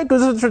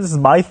 this is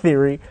my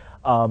theory.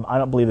 I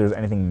don't believe there's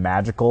anything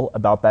magical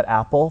about that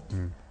apple.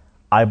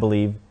 I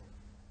believe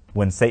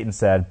when Satan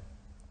said,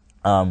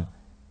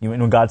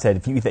 when God said,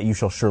 if you eat that, you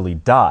shall surely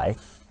die,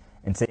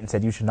 and Satan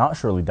said, you should not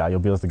surely die,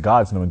 you'll be as the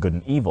gods knowing good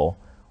and evil.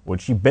 When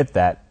she bit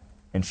that,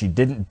 and she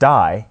didn't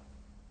die,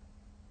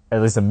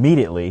 at least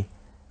immediately,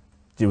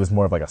 it was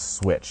more of like a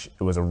switch.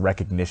 It was a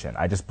recognition.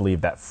 I just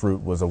believe that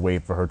fruit was a way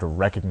for her to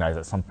recognize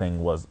that something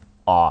was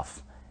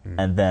off.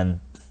 And then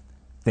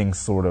things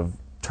sort of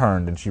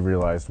turned, and she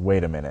realized,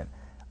 wait a minute,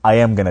 I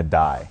am going to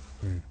die.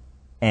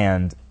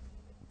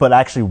 But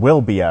actually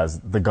will be as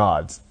the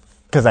gods,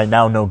 because I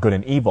now know good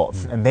and evil,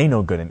 and they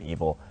know good and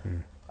evil.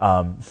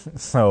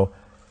 So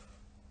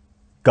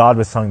God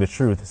was telling the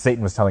truth.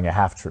 Satan was telling a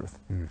half-truth.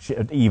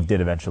 Eve did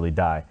eventually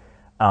die.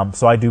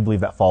 So I do believe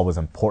that fall was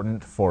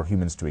important for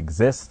humans to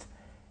exist,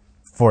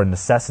 for a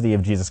necessity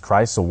of Jesus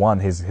Christ. So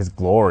one, his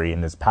glory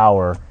and his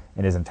power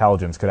and his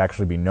intelligence could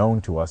actually be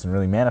known to us and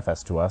really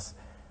manifest to us.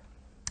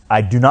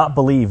 I do not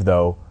believe,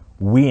 though,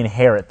 we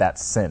inherit that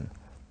sin.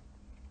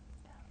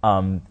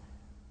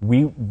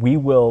 We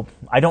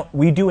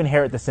do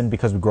inherit the sin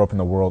because we grow up in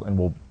the world and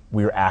will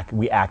we act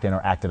and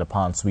are acted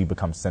upon, so we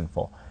become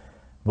sinful.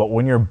 But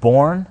when you're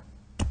born,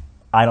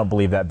 I don't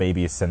believe that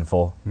baby is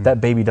sinful.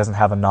 That baby doesn't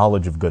have a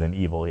knowledge of good and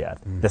evil yet.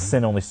 The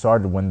sin only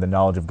started when the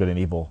knowledge of good and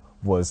evil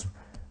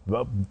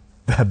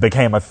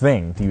became a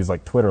thing, to use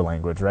like Twitter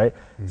language, right?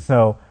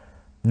 So,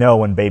 no,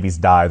 when babies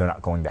die, they're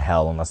not going to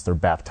hell unless they're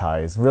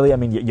baptized. Really, I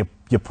mean,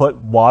 you put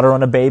water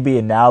on a baby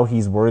and now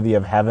he's worthy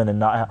of heaven and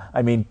not,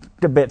 I mean,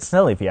 a bit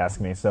silly if you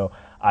ask me. So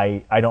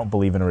I don't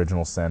believe in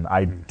original sin.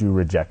 I do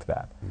reject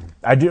that.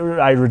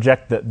 I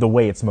reject the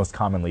way it's most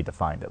commonly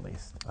defined, at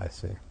least. I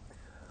see.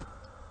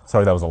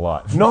 Sorry, that was a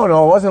lot. No,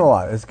 it wasn't a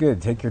lot. It's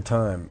good. Take your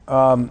time.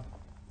 From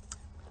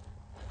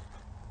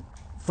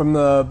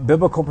the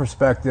biblical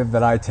perspective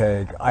that I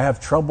take, I have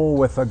trouble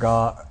with a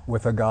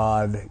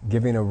God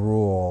giving a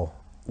rule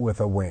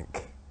with a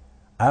wink.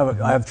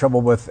 I have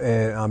trouble with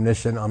an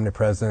omniscient,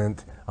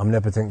 omnipresent,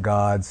 omnipotent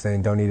God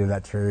saying, "Don't eat of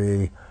that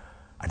tree."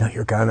 I know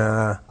you're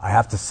gonna. I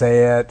have to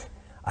say it.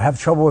 I have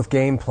trouble with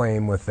game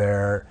playing with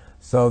there.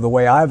 So the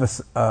way I've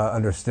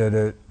understood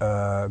it,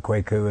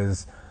 Kwaku,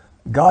 is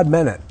God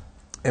meant it.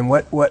 And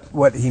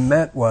what he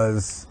meant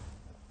was,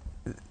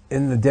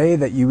 in the day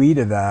that you eat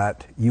of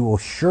that, you will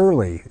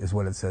surely, is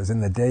what it says,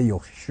 in the day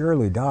you'll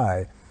surely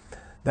die,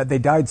 that they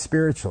died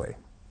spiritually.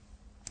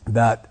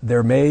 That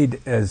they're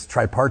made as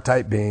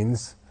tripartite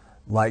beings,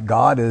 like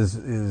God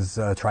is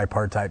a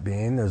tripartite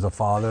being. There's a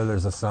Father,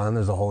 there's a Son,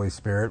 there's a Holy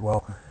Spirit.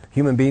 Well,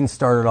 human beings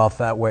started off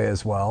that way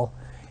as well.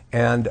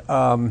 And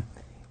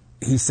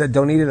he said,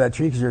 don't eat of that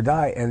tree because you'll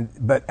die.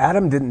 But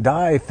Adam didn't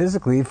die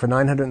physically for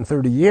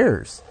 930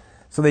 years.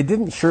 So they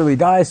didn't surely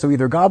die, so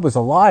either God was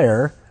a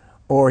liar,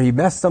 or he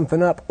messed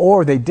something up,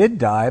 or they did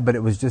die, but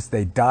it was just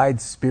they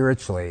died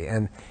spiritually.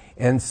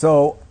 And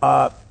so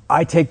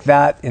I take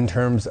that in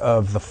terms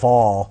of the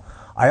fall.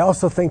 I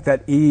also think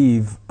that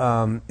Eve,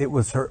 it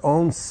was her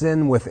own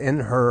sin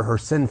within her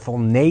sinful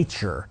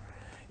nature.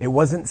 It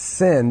wasn't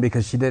sin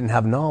because she didn't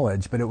have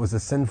knowledge, but it was a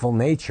sinful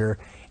nature.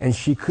 And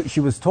she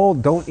was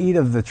told, don't eat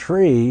of the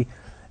tree.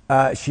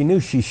 She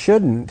knew she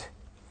shouldn't.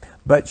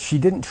 But she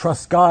didn't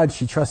trust God,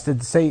 she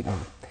trusted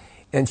Satan.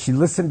 And she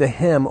listened to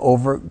him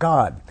over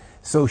God.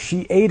 So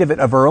she ate of it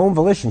of her own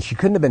volition. She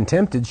couldn't have been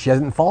tempted, she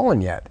hasn't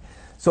fallen yet.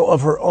 So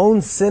of her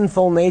own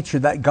sinful nature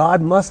that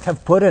God must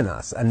have put in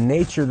us, a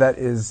nature that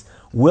is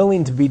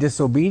willing to be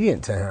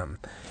disobedient to him.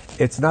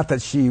 It's not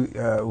that she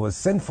was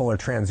sinful or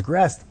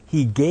transgressed.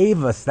 He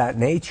gave us that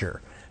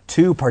nature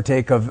to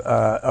partake of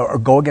or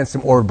go against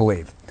him or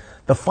believe.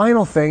 The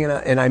final thing,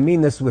 and I mean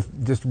this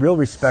with just real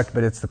respect,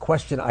 but it's the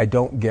question I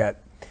don't get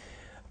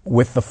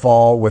with the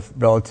fall, with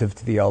relative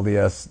to the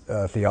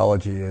LDS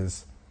theology,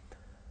 is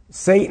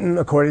Satan,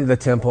 according to the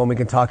temple, and we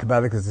can talk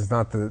about it because it's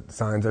not the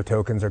signs or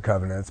tokens or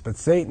covenants, but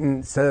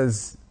Satan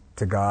says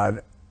to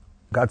God,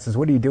 God says,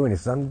 what are you doing? He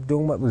says, I'm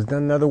doing what was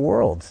done in other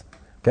worlds.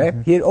 Okay?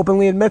 He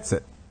openly admits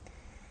it.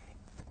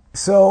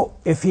 So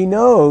if he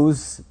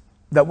knows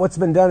that what's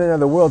been done in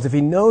other worlds, if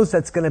he knows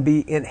that's going to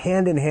be in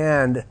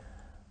hand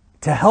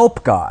to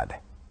help God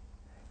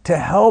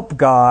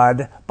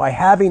by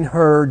having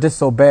her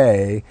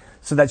disobey,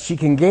 so that she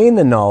can gain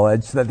the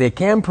knowledge, so that they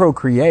can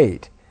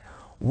procreate,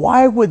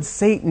 why would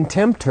Satan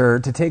tempt her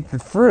to take the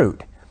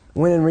fruit?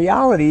 When in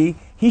reality,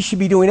 he should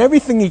be doing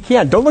everything he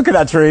can. Don't look at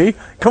that tree.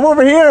 Come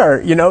over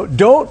here.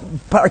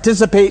 Don't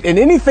participate in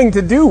anything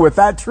to do with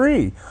that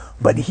tree.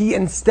 But he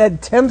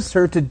instead tempts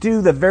her to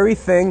do the very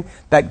thing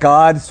that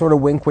God sort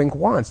of wink, wink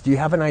wants. Do you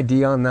have an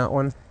idea on that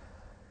one?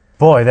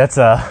 Boy, that's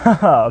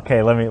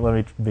okay. Let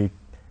me be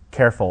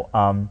careful.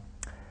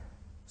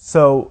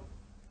 So,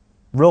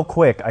 real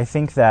quick, I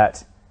think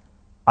that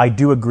I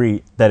do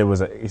agree that it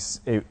was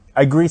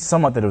I agree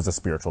somewhat that it was a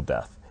spiritual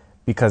death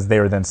because they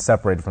were then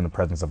separated from the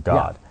presence of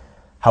God. Yeah.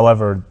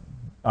 However,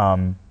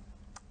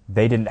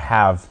 they didn't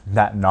have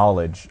that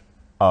knowledge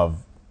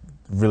of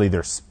really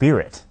their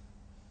spirit,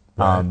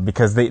 right.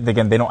 Because they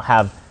don't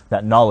have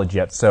that knowledge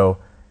yet. So,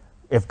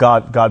 if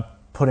God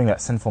putting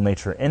that sinful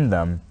nature in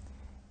them,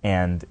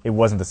 and it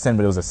wasn't a sin,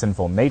 but it was a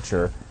sinful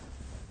nature.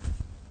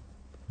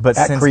 But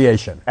at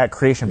creation, yeah.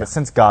 But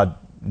since God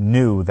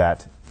knew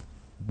that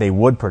they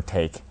would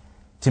partake,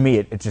 to me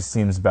it just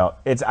seems about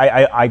it's.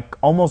 I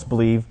almost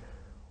believe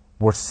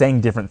we're saying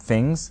different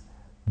things,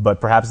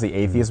 but perhaps the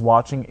atheist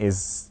watching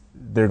is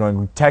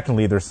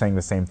technically they're saying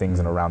the same things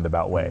in a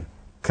roundabout way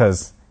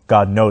because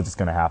God knows it's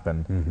going to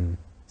happen.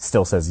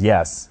 Still says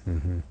yes.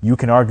 You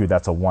can argue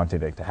that's a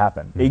wanted it to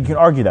happen. You can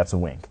argue that's a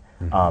wink.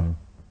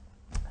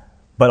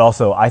 But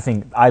also, I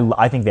think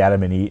the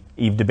Adam and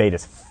Eve debate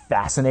is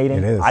fascinating.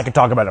 It is. I could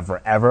talk about it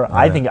forever. Yeah.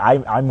 I think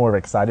I'm more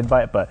excited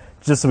by it, but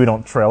just so we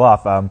don't trail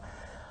off,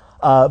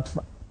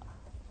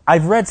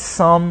 I've read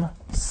some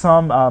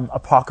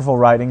apocryphal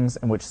writings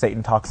in which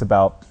Satan talks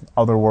about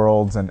other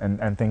worlds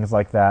and things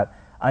like that.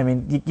 I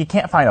mean, you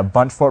can't find a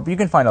bunch for it, but you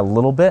can find a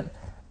little bit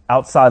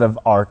outside of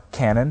our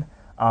canon.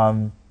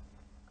 I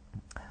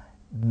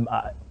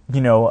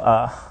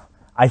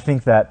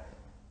think that,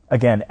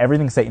 again,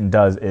 everything Satan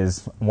does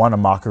is, one, a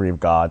mockery of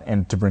God,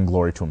 and to bring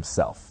glory to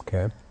himself.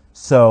 Okay.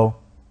 So,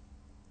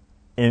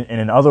 in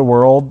another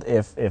world,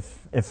 if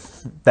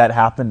that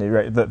happened,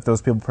 right, that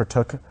those people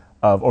partook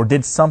of or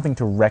did something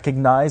to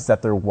recognize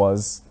that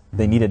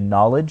they needed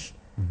knowledge,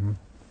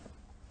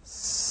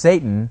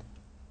 Satan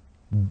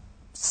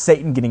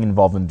getting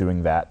involved in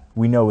doing that,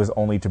 we know is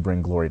only to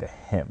bring glory to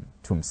him,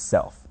 to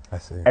himself. I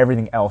see.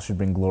 Everything else should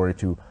bring glory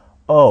to,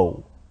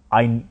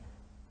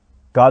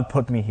 God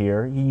put me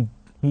here.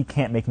 He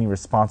can't make me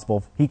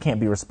responsible. He can't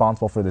be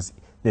responsible for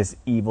this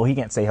evil. He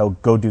can't say,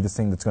 go do this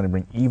thing that's going to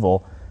bring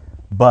evil,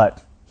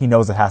 but he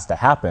knows it has to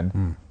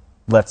happen.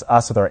 Lets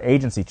us with our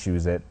agency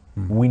choose it.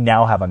 We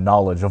now have a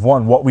knowledge of,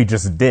 one, what we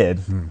just did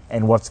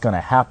and what's going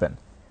to happen.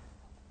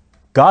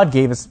 God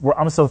gave us,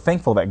 I'm so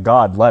thankful that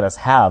God let us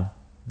have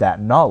that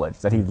knowledge,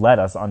 that he let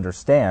us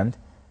understand,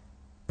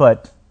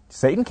 but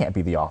Satan can't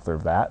be the author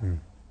of that.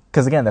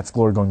 Because again, that's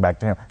glory going back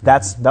to him.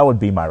 That would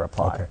be my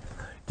reply. Okay.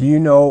 Do you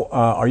know,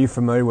 are you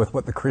familiar with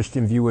what the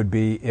Christian view would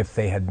be if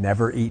they had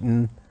never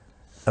eaten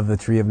of the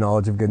tree of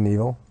knowledge of good and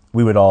evil?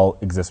 We would all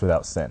exist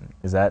without sin.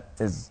 At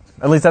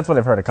least that's what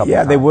I've heard a couple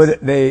of times.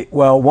 Yeah,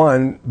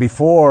 one,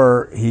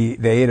 before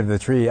they ate of the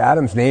tree,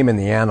 Adam's naming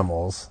the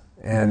animals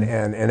and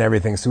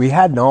everything. So he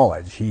had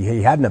knowledge.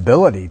 He had an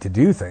ability to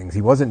do things.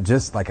 He wasn't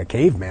just like a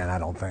caveman, I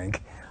don't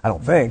think.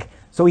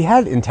 So he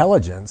had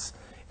intelligence.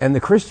 And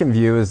the Christian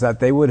view is that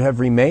they would have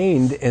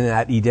remained in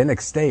that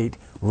Edenic state,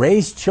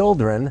 raised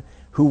children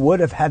who would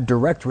have had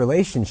direct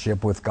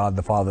relationship with God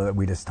the Father that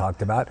we just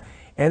talked about.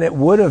 And it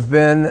would have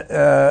been,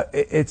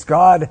 it's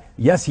God,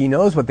 yes, he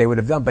knows what they would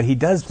have done, but he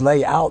does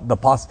lay out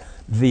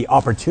the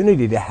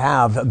opportunity to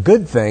have a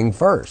good thing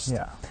first.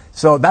 Yeah.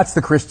 So that's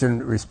the Christian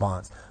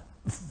response.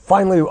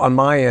 Finally, on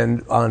my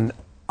end,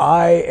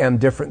 I am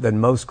different than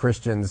most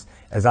Christians,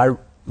 as I,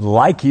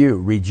 like you,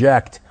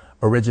 reject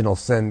original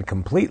sin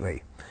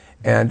completely.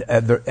 And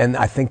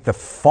I think the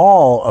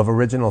fall of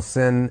original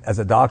sin as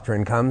a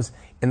doctrine comes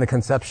in the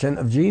conception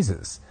of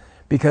Jesus.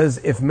 Because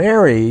if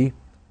Mary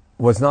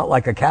was not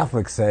like a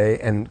Catholic, say,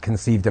 and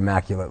conceived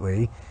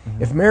immaculately,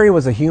 if Mary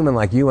was a human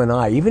like you and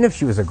I, even if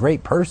she was a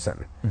great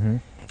person,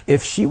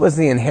 if she was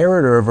the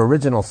inheritor of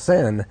original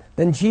sin,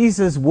 then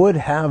Jesus would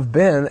have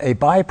been a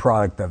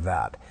byproduct of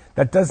that.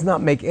 That does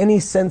not make any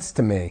sense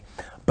to me.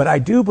 But I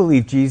do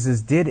believe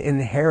Jesus did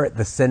inherit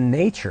the sin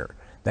nature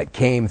that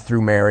came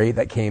through Mary,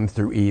 that came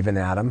through Eve and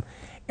Adam,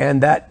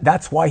 and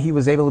that's why he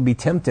was able to be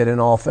tempted in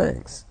all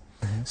things.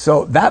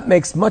 So that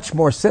makes much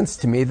more sense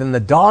to me than the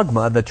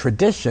dogma, the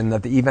tradition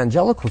that the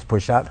evangelicals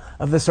push out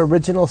of this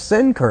original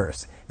sin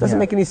curse. It doesn't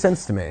make any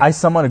sense to me. I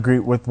somewhat agree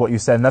with what you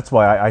said, and that's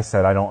why I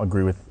said I don't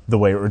agree with the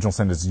way original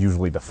sin is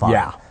usually defined.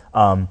 Yeah.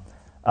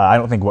 I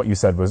don't think what you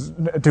said was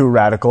too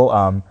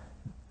radical.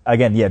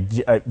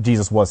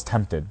 Jesus was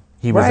tempted.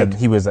 He had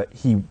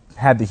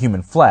the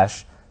human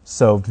flesh,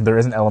 so there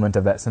is an element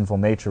of that sinful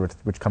nature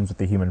which comes with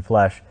the human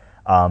flesh.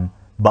 But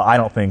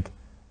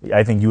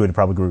I think you would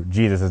probably agree.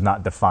 Jesus is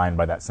not defined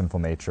by that sinful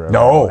nature at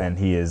all, and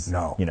he is.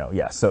 No.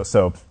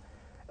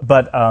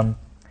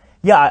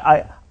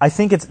 I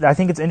think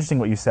it's interesting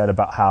what you said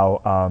about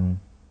how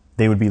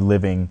they would be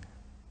living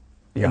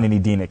in an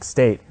Edenic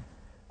state.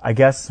 I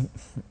guess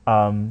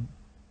the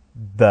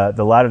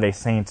Latter-day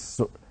Saints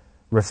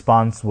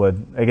response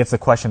I guess the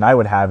question I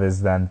would have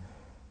is then,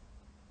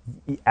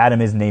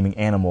 Adam is naming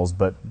animals,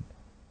 but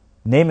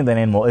naming that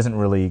animal isn't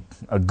really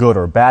a good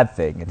or bad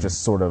thing. It's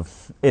just sort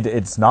of,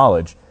 it's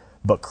knowledge.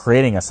 But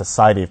creating a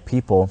society of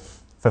people,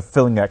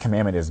 fulfilling that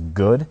commandment is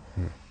good.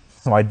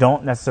 So I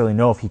don't necessarily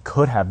know if he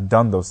could have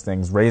done those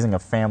things, raising a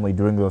family,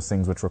 doing those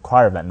things which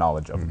require that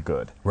knowledge of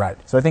good. Right.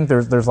 So I think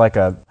there's like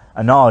a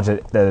knowledge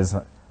that is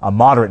a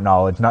moderate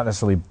knowledge, not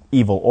necessarily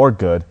evil or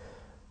good.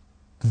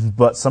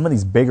 But some of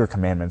these bigger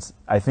commandments,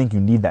 I think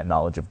you need that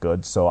knowledge of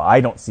good. So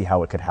I don't see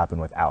how it could happen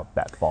without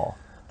that fall.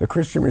 The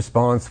Christian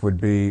response would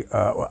be,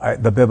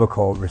 the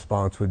biblical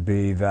response would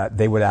be that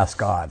they would ask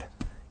God,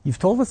 "You've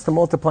told us to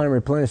multiply and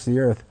replenish the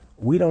earth.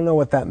 We don't know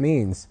what that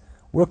means.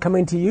 We're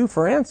coming to you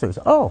for answers.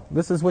 Oh,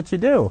 this is what you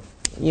do,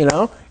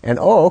 and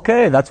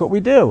okay, that's what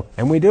we do.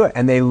 And we do it."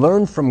 And they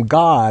learn from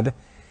God.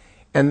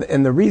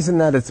 And the reason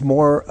that it's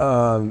more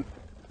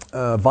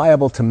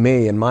viable to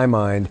me, in my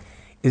mind,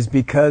 is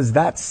because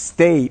that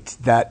state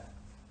that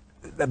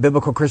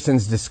biblical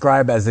Christians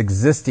describe as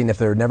existing if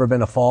there had never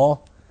been a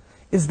fall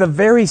is the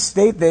very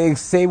state they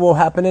say will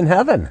happen in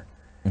heaven.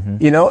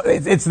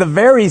 It's the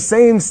very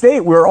same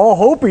state we're all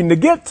hoping to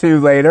get to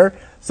later.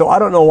 So I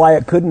don't know why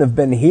it couldn't have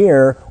been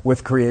here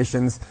with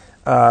creations.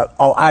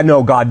 I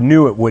know God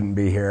knew it wouldn't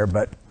be here,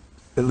 but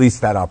at least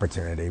that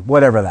opportunity,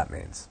 whatever that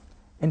means.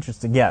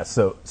 Interesting. Yeah.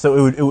 So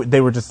they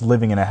were just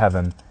living in a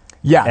heaven.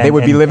 Yeah, they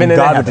would be living in a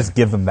God heaven. would just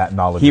give them that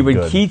knowledge. He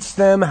would teach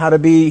them how to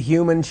be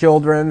human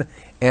children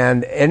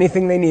and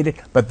anything they needed,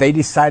 but they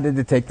decided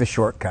to take the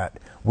shortcut.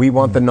 We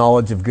want the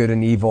knowledge of good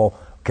and evil,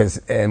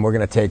 and we're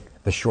going to take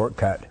the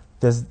shortcut.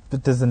 Does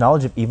the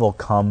knowledge of evil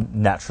come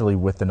naturally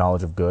with the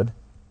knowledge of good?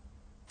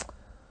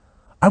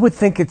 I would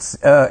think it's,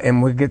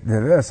 and we'll get into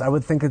this, I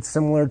would think it's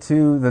similar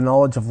to the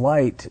knowledge of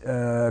light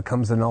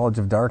comes the knowledge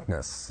of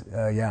darkness.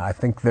 I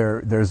think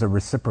there's a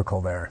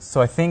reciprocal there.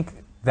 So I think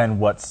then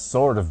what's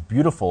sort of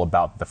beautiful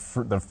about the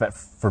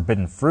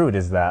forbidden fruit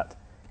is that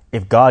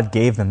if God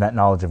gave them that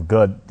knowledge of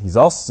good, he's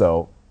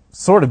also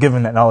sort of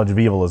given that knowledge of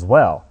evil as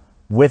well.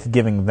 With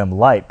giving them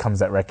light comes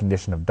that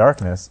recognition of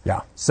darkness.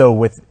 Yeah. So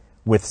with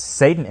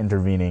Satan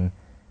intervening,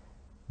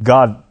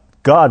 God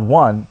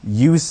one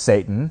used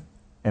Satan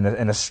in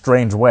a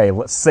strange way.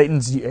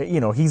 Satan's,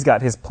 he's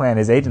got his plan,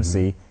 his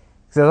agency. He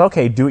says,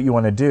 okay, do what you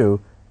want to do.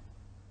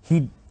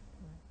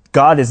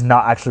 God is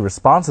not actually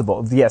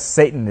responsible. Yes,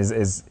 Satan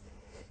is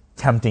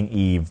tempting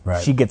Eve.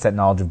 Right. She gets that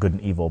knowledge of good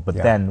and evil, but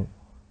then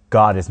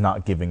God is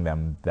not giving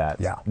them that.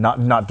 Yeah.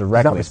 Not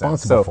directly. He's not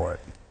responsible for it.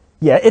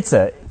 Yeah, it's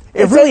a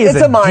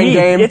mind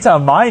game. It's a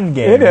mind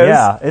game. It is.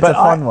 Yeah, it's a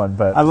fun one.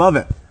 But I love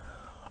it.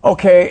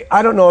 Okay,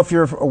 I don't know if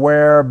you're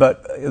aware,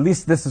 but at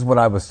least this is what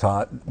I was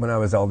taught when I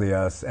was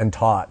LDS and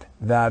taught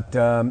that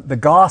the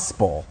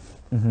gospel,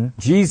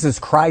 Jesus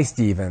Christ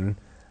even,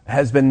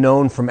 has been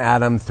known from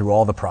Adam through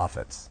all the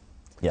prophets.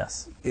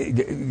 Yes.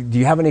 Do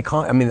you have any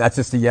I mean, that's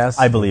just a yes?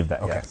 I believe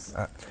that, okay. Yes.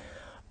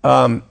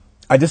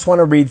 I just want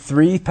to read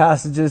 3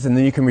 passages and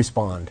then you can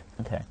respond.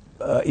 Okay.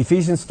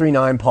 Ephesians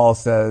 3:9, Paul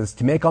says,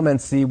 to make all men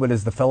see what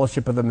is the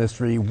fellowship of the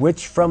mystery,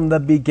 which from the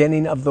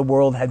beginning of the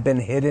world had been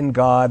hid in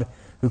God,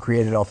 who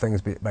created all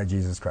things by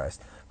Jesus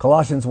Christ.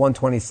 Colossians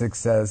 1:26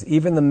 says,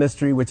 even the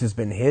mystery which has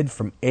been hid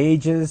from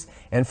ages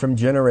and from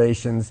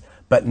generations,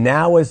 but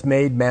now is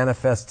made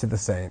manifest to the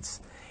saints.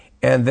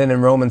 And then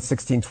in Romans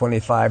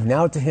 16:25,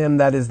 now to him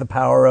that is the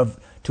power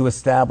to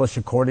establish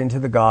according to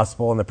the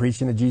gospel and the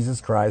preaching of Jesus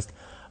Christ,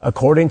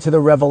 according to the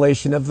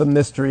revelation of the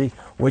mystery,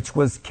 which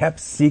was kept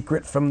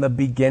secret from the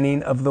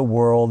beginning of the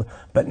world,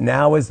 but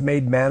now is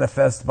made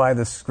manifest by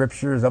the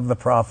scriptures of the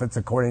prophets,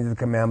 according to the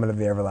commandment of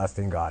the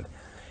everlasting God.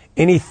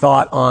 Any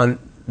thought on,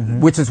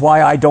 which is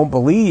why I don't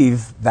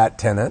believe that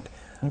tenet,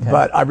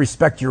 but I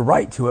respect your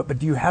right to it, but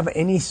do you have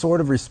any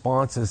sort of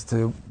responses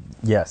to...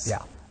 Yes.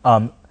 Yeah.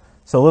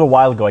 So a little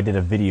while ago, I did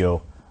a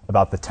video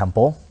about the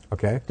temple.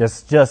 Okay.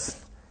 Just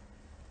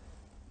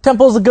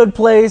temple's a good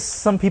place.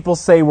 Some people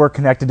say we're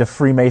connected to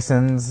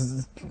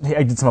Freemasons.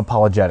 I did some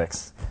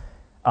apologetics.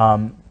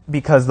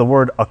 Because the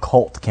word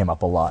occult came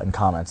up a lot in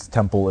comments.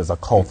 Temple is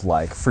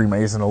occult-like,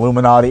 Freemason,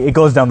 Illuminati. It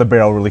goes down the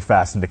barrel really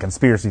fast into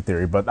conspiracy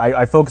theory. But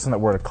I focused on that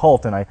word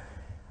occult, and I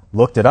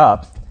looked it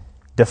up.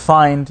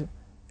 Defined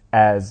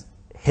as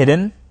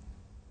hidden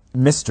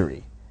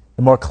mystery.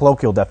 The more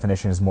colloquial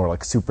definition is more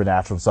like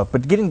supernatural stuff.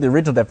 But getting the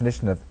original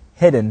definition of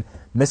hidden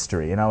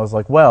mystery. And I was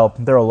like, well,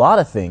 there are a lot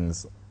of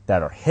things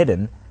that are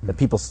hidden that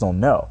people still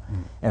know.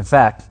 In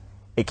fact,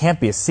 it can't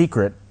be a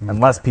secret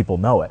unless people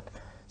know it.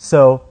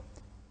 So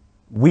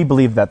we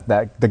believe that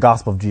the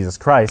gospel of Jesus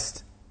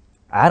Christ,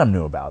 Adam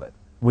knew about it.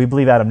 We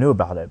believe Adam knew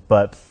about it,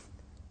 but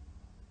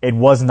it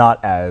was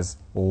not as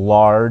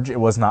large. It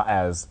was not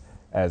as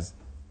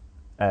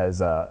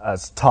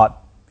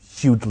taught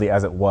hugely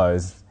as it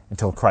was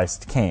until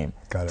Christ came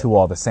to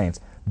all the saints.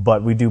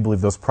 But we do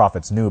believe those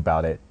prophets knew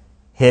about it.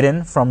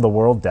 Hidden from the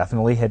world,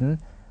 definitely hidden.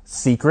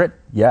 Secret,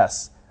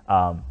 yes,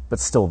 but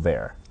still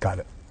there. Got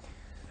it.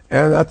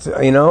 And that's,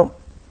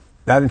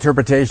 that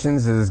interpretation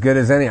is as good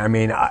as any. I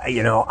mean,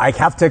 I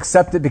have to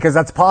accept it because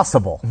that's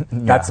possible.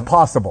 That's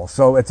possible.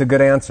 So it's a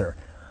good answer.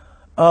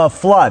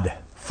 Flood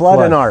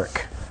and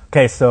ark.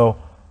 Okay, so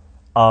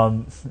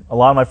a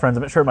lot of my friends,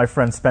 I'm not sure my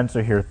friend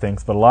Spencer here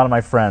thinks, but a lot of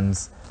my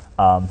friends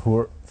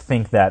who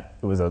think that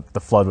it was the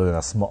flood within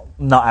a small,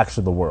 not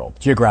actually the world.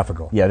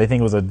 Geographical. Yeah, they think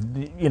it was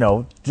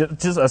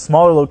just a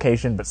smaller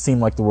location, but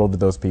seemed like the world to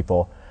those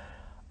people.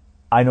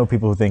 I know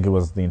people who think it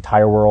was the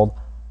entire world.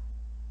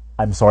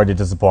 I'm sorry to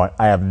disappoint.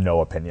 I have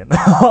no opinion.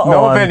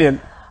 No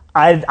opinion.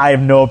 I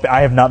have not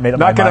made up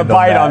my mind. Not going to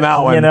bite on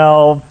that one.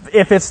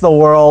 If it's the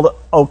world,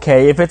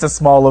 okay. If it's a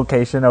small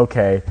location,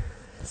 okay.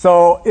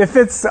 So if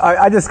it's,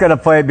 I just got to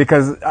play it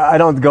because I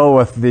don't go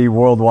with the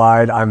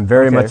worldwide. I'm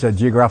very much a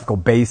geographical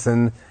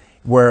basin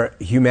where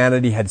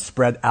humanity had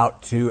spread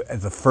out to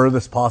the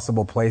furthest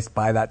possible place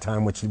by that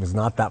time, which was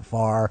not that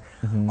far.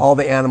 All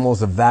the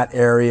animals of that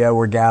area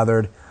were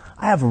gathered.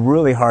 I have a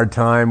really hard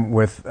time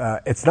with,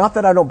 it's not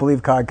that I don't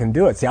believe God can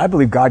do it. See, I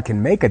believe God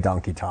can make a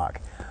donkey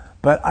talk.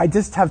 But I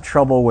just have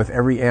trouble with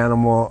every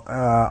animal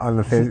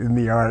in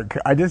the ark.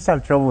 I just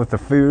have trouble with the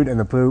food and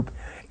the poop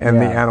and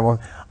the animals.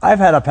 I've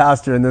had a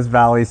pastor in this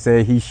valley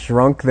say he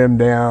shrunk them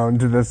down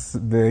to this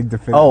big to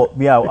fit. Oh,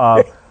 yeah.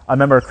 I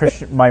remember a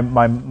Christian,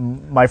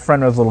 my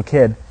friend was a little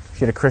kid. She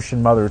had a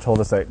Christian mother who told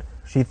us that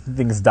she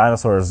thinks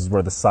dinosaurs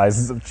were the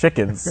sizes of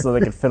chickens so they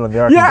could fit on the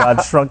ark. And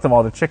God shrunk them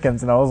all to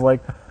chickens. And I was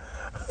like,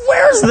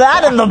 where's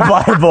that in the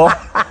Bible?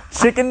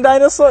 Chicken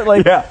dinosaur?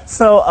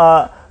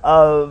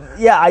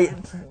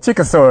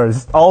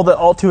 Chickosaurs.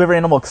 All two every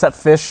animal except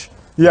fish.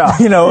 Yeah.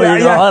 I don't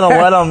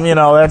let them.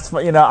 That's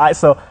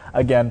so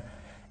again,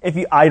 if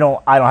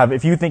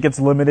you think it's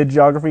limited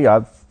geography,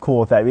 I'm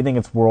cool with that. If you think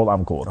it's world,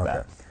 I'm cool with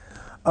that.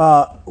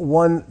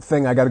 One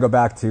thing I got to go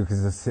back to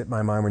because this hit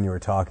my mind when you were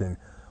talking.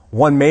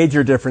 One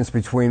major difference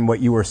between what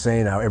you were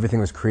saying, how everything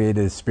was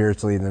created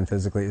spiritually and then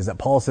physically, is that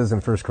Paul says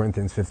in 1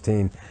 Corinthians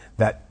 15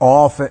 that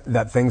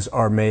that things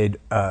are made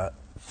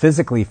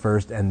physically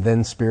first and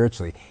then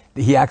spiritually.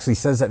 He actually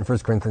says that in 1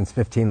 Corinthians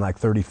 15, like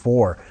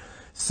 34.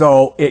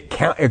 So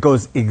it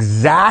goes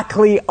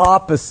exactly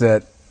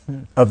opposite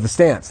of the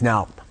stance.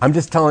 Now, I'm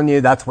just telling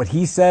you that's what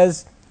he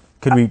says.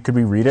 Could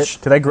we read it?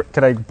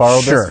 Could I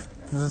borrow Sure. this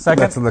for a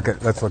second?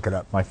 Let's look it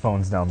up. My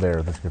phone's down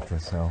there, the scripture,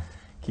 so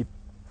keep.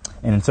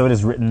 And so it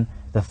is written,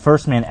 the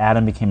first man,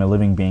 Adam, became a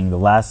living being. The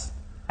last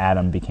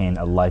Adam became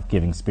a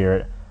life-giving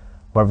spirit.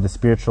 However, the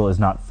spiritual is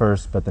not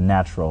first, but the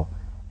natural,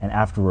 and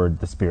afterward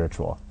the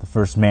spiritual. The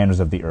first man was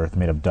of the earth,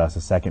 made of dust.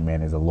 The second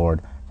man is the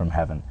Lord from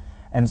heaven.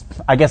 And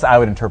I guess I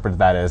would interpret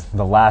that as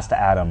the last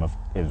Adam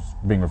is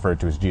being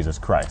referred to as Jesus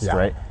Christ,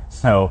 right?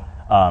 So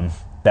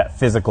that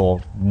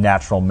physical,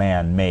 natural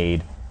man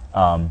made,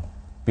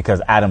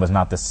 because Adam was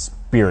not the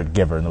spirit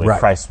giver in the way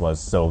Christ was.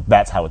 So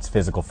that's how it's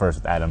physical first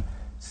with Adam,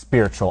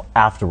 spiritual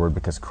afterward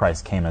because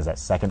Christ came as that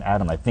second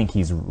Adam. I think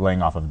he's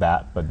laying off of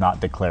that, but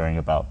not declaring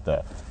about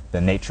the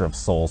nature of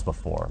souls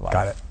before life.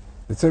 Got it.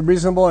 It's a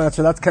reasonable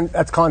answer.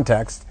 That's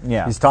context.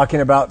 Yeah. He's talking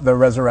about the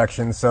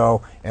resurrection,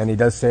 and he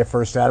does say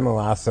first Adam and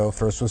last, so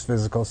first was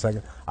physical,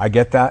 second. I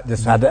get that.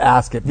 Just had to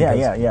ask it.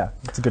 Yeah.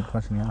 It's a good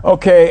question, yeah.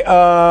 Okay,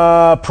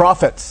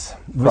 prophets.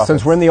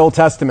 Since we're in the Old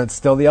Testament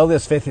still, the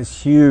LDS faith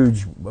is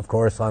huge, of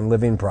course, on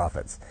living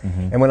prophets.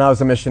 Mm-hmm. And when I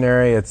was a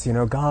missionary, it's,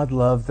 God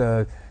loved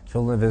the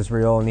children of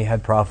Israel, and he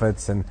had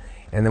prophets, and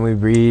then we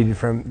read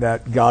from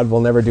that God will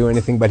never do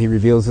anything, but he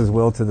reveals his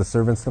will to the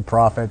servants, the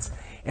prophets.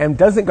 And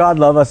doesn't God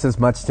love us as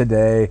much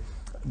today?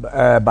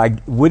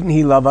 Wouldn't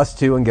he love us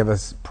too and give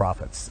us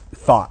prophets?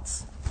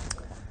 Thoughts?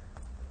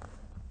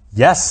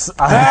 Yes.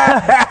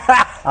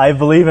 I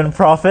believe in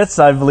prophets.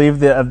 I believe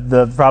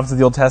the prophets of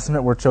the Old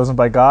Testament were chosen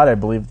by God. I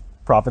believe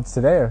prophets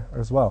today are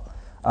as well.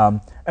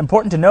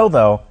 Important to know,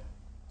 though,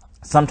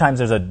 sometimes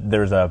there's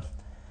a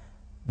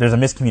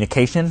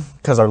miscommunication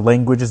because our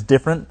language is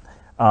different.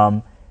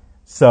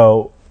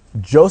 So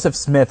Joseph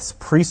Smith's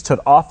priesthood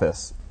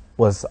office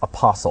was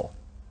apostle.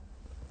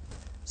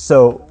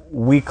 So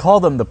we call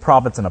them the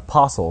prophets and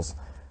apostles,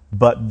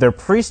 but their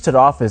priesthood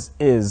office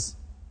is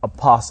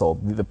apostle.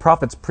 The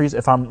prophet's priest,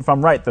 if I'm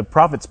right, the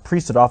prophet's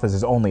priesthood office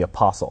is only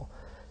apostle.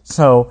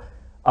 So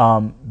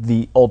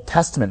the Old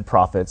Testament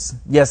prophets,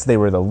 yes, they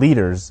were the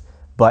leaders,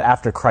 but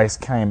after Christ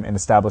came and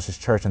established his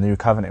church and the new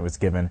covenant was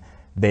given,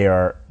 they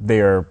are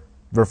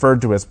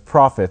referred to as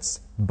prophets,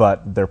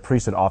 but their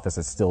priesthood office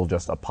is still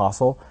just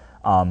apostle,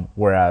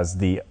 whereas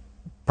the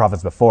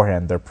prophets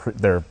beforehand, their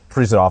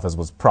priesthood office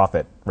was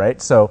prophet,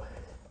 right? So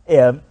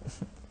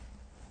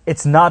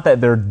it's not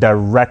that they're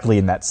directly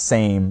in that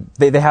same,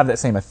 they have that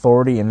same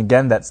authority, and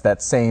again, that's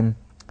that same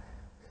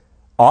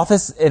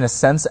office in a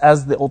sense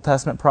as the Old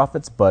Testament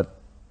prophets, but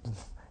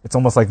it's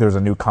almost like there's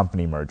a new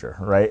company merger,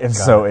 right? And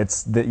so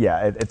it's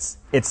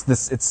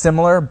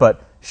similar,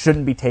 but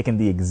shouldn't be taken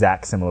the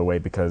exact similar way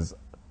because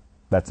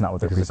that's not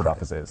what their priesthood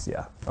office is.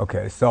 Yeah.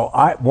 Okay. So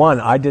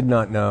I did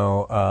not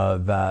know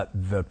that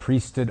the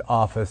priesthood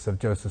office of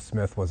Joseph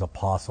Smith was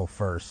apostle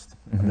first.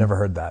 Mm-hmm. I've never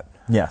heard that.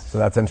 Yes. So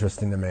that's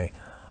interesting to me.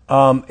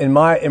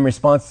 In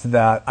response to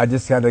that, I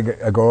just had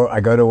to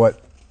go to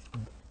what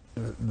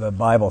the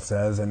Bible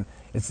says, and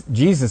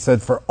Jesus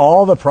said, "For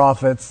all the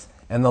prophets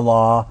and the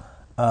law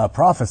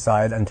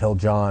prophesied until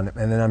John."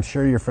 And then I'm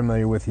sure you're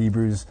familiar with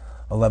Hebrews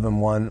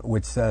 11:1,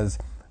 which says,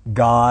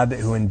 "God,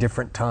 who in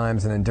different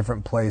times and in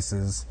different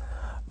places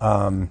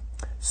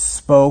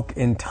spoke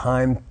in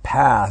time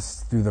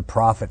past through the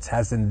prophets,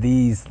 has in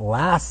these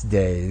last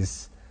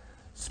days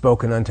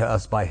spoken unto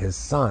us by his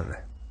Son."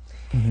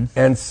 Mm-hmm.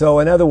 And so,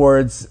 in other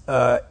words,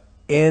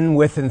 in,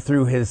 with, and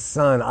through his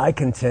Son, I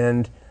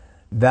contend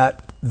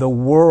that the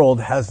world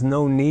has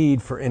no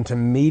need for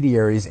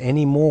intermediaries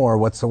anymore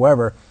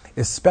whatsoever,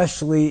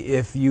 especially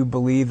if you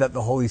believe that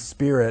the Holy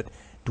Spirit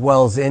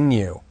dwells in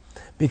you.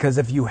 Because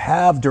if you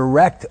have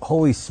direct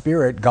Holy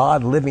Spirit,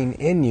 God living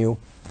in you,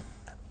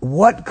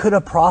 what could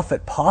a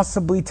prophet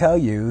possibly tell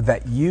you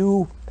that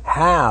you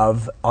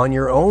have on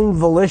your own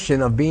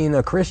volition of being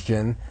a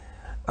Christian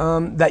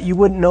that you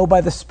wouldn't know by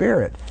the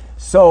Spirit?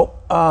 So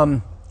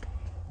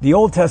the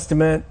Old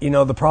Testament,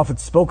 the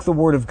prophets spoke the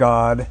word of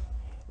God.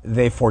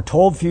 They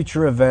foretold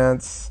future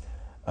events.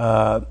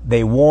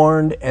 They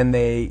warned and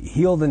they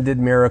healed and did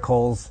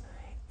miracles.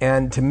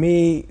 And to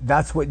me,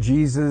 that's what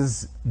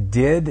Jesus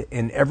did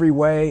in every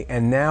way.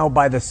 And now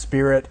by the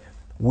Spirit,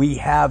 we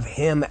have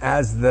him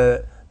as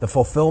the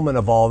fulfillment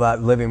of all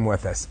that living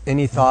with us.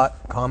 Any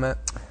thought, comment?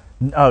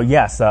 Oh,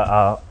 yes.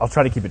 I'll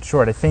try to keep it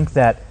short. I think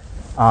that,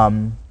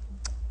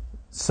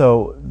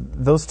 so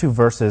those two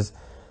verses,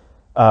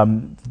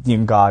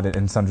 God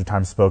in sundry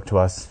times spoke to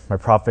us, my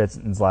prophets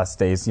in his last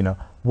days,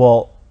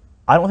 well,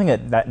 I don't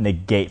think that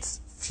negates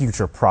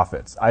future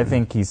prophets. I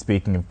think he's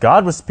speaking, if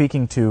God was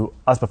speaking to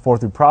us before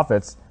through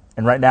prophets,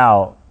 and right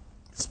now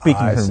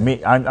speaking through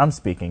me, I'm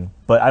speaking,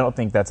 but I don't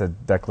think that's a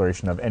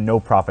declaration of, and no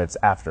prophets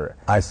after it.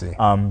 I see.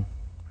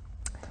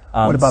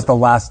 What about the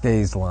last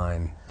days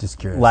line? Just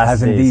curious.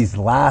 As in these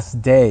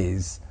last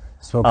days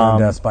spoken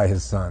to us by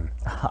his Son.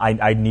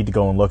 I need to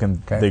go and look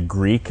in the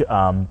Greek.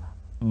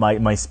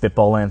 My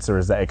spitball answer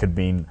is that it could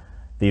mean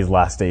these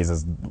last days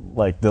as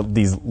like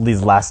these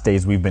last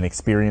days we've been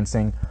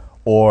experiencing,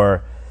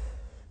 or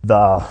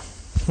the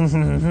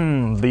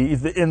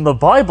in the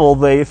Bible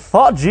they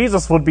thought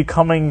Jesus would be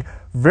coming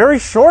very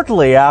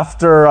shortly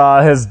after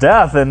his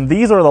death, and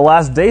these are the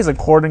last days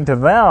according to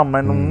them,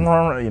 and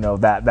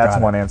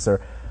that's one answer.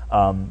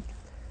 You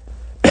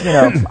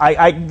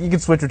can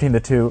switch between the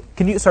two.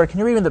 Can you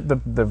read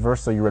the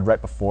verse that you read right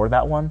before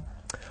that one?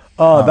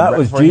 That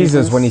was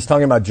Jesus when he's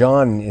talking about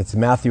John. It's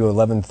Matthew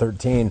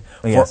 11:13.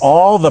 Yes. For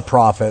all the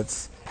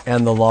prophets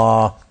and the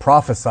law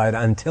prophesied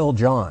until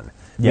John,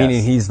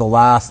 meaning he's the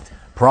last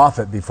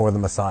prophet before the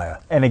Messiah.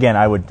 And again,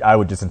 I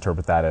would just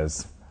interpret that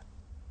as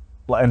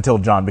until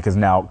John, because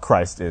now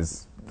Christ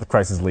is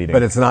leading.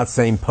 But it's not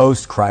saying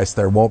post-Christ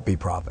there won't be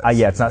prophets.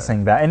 It's not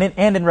saying that.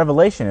 And in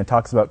Revelation, it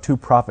talks about 2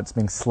 prophets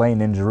being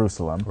slain in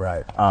Jerusalem.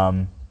 Right.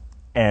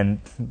 And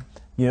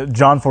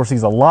John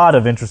foresees a lot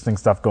of interesting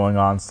stuff going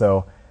on.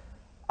 So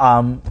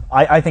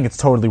I think it's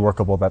totally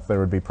workable that there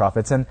would be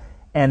prophets.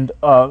 And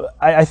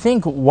I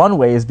think one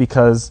way is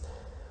because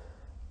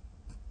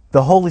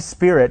the Holy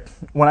Spirit,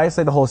 when I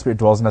say the Holy Spirit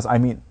dwells in us,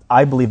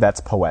 I believe that's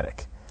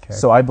poetic. Okay.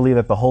 So I believe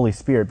that the Holy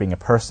Spirit, being a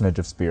personage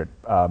of spirit,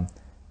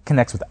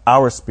 connects with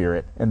our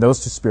spirit, and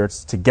those two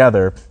spirits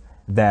together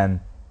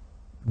then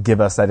give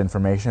us that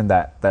information,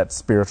 that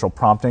spiritual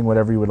prompting,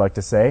 whatever you would like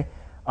to say.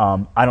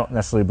 I don't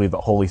necessarily believe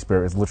the Holy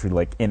Spirit is literally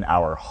like in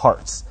our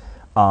hearts.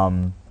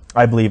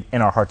 I believe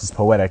in our hearts is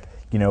poetic.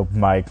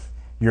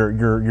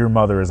 Your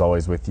mother is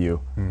always with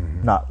you,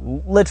 not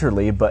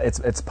literally, but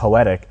it's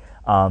poetic.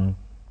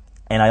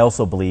 And I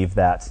also believe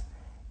that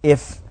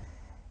if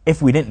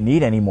we didn't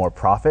need any more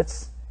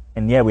prophets,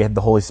 and we had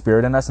the Holy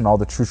Spirit in us, and all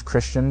the true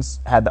Christians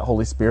had that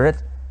Holy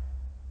Spirit,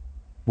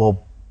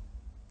 well,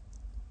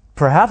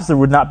 perhaps there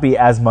would not be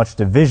as much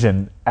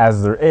division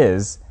as there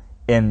is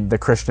in the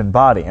Christian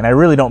body. And I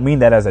really don't mean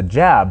that as a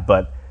jab,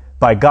 but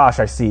by gosh,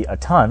 I see a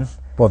ton.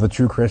 Well, the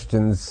true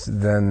Christians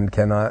then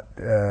cannot,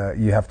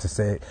 you have to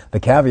say, the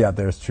caveat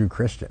there is true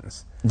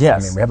Christians.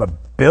 Yes. We have 1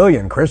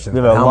 billion Christians.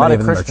 We have a lot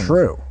of Christians. Christians.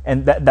 Are true?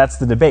 And that's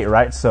the debate,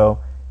 right? So,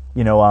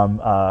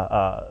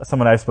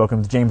 someone I've spoken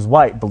with, James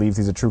White, believes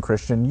he's a true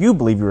Christian. You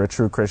believe you're a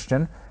true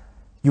Christian.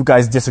 You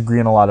guys disagree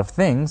on a lot of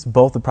things.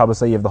 Both would probably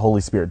say you have the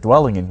Holy Spirit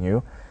dwelling in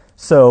you.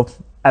 So,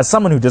 as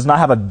someone who does not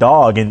have a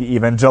dog in the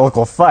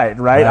evangelical fight,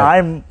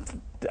 right?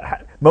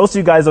 Most of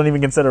you guys don't even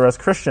consider us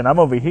Christian. I'm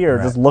over here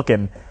just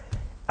looking.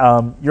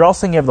 You're all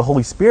saying you have the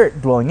Holy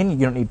Spirit dwelling in you.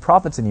 You don't need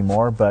prophets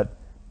anymore, but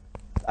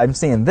I'm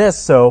saying this,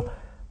 so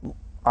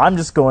I'm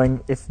just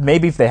going, if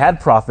they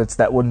had prophets,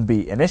 that wouldn't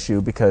be an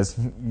issue, because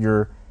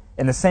you're,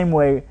 in the same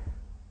way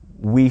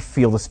we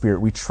feel the Spirit,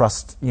 we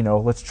trust,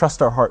 let's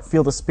trust our heart,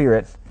 feel the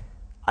Spirit.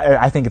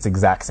 I think it's the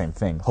exact same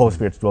thing. Holy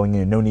Spirit's dwelling in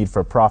you, no need for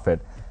a prophet.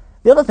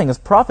 The other thing is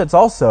prophets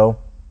also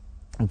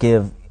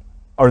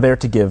are there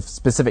to give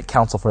specific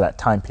counsel for that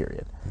time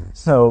period.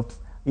 So,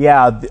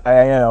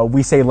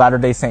 we say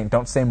Latter-day Saint,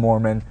 don't say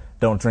Mormon,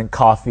 don't drink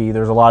coffee.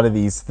 There's a lot of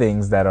these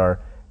things that are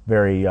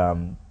very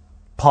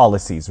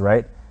policies,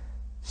 right?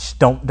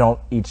 Don't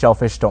eat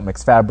shellfish, don't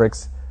mix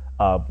fabrics,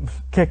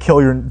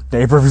 kill your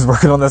neighbor who's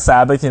working on the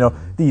Sabbath.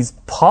 These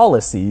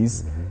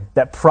policies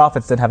that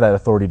prophets then have that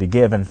authority to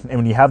give. And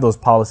when you have those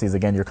policies,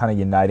 again, you're kind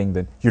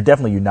of you're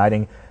definitely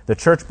uniting the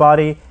church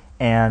body,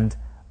 and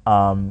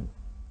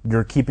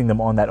you're keeping them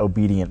on that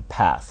obedient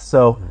path.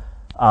 So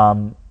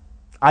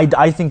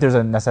I think there's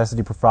a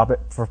necessity for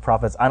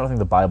prophets. I don't think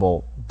the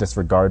Bible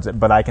disregards it,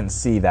 but I can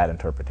see that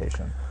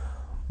interpretation.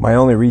 My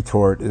only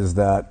retort is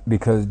that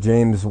because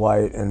James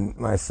White and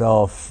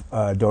myself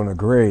don't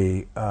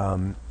agree,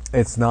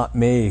 it's not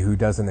me who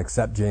doesn't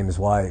accept James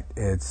White.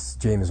 It's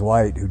James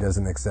White who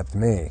doesn't accept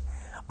me.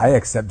 I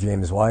accept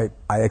James White.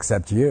 I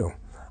accept you.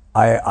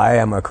 I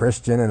am a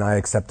Christian, and I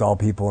accept all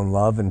people in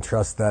love and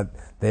trust that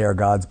they are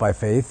God's by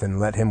faith and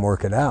let him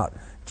work it out.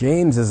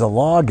 James is a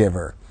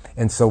lawgiver.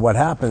 And so what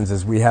happens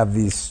is we have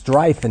these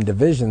strife and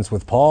divisions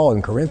with Paul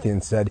in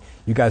Corinthians said,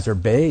 you guys are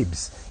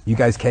babes. You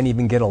guys can't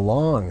even get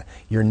along.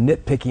 You're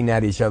nitpicking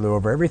at each other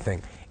over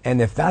everything.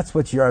 And if that's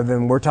what you are,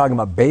 then we're talking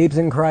about babes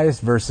in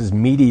Christ versus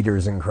meat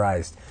eaters in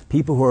Christ.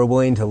 People who are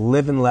willing to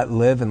live and let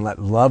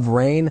love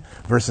reign,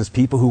 versus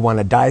people who want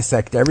to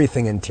dissect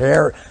everything and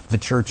tear the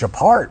church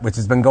apart, which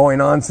has been going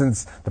on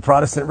since the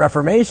Protestant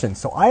Reformation.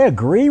 So I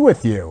agree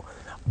with you.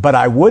 But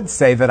I would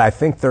say that I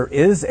think there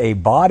is a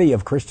body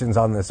of Christians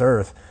on this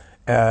earth,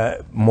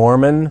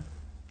 Mormon,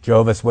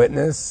 Jehovah's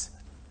Witness,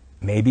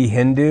 maybe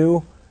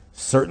Hindu,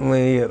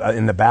 certainly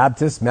in the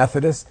Baptist,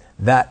 Methodist,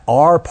 that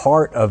are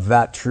part of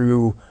that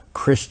true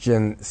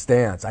Christian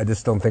stance. I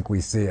just don't think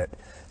we see it.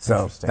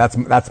 So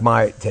that's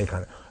my take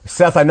on it.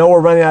 Seth, I know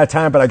we're running out of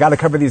time, but I got to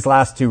cover these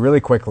last two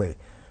really quickly.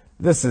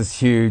 This is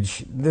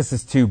huge. This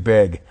is too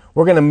big.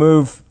 We're going to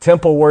move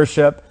temple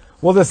worship.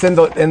 We'll just end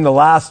the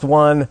last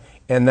one,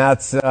 and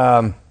that's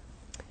no.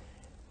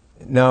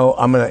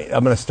 I'm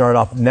gonna start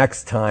off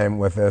next time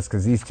with this,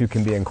 because these two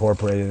can be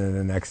incorporated in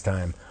the next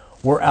time.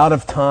 We're out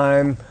of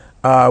time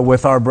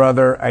with our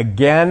brother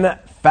again.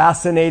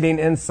 Fascinating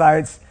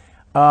insights.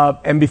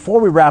 And before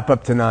we wrap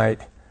up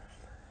tonight,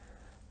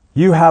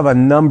 You have a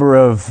number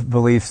of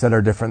beliefs that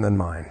are different than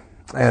mine,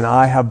 and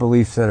I have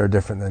beliefs that are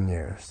different than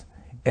yours.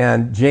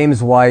 And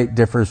James White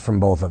differs from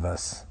both of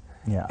us.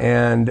 Yeah.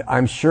 And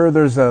I'm sure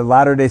there's a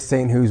Latter-day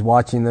Saint who's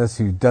watching this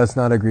who does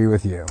not agree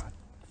with you.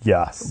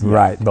 Yes.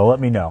 Right. They'll let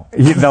me know.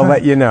 They'll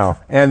let you know.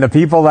 And the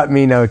people let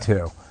me know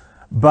too.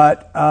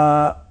 But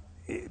to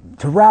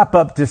wrap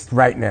up just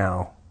right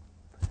now,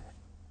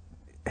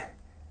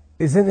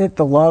 isn't it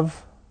the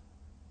love?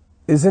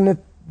 Isn't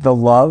it the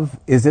love?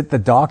 Is it the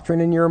doctrine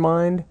in your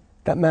mind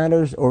that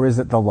matters, or is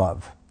it the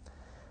love?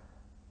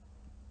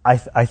 I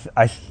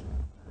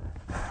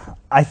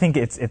think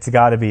it's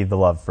got to be the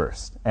love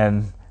first.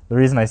 And the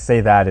reason I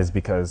say that is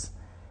because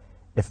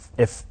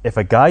if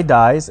a guy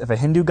dies, if a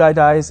Hindu guy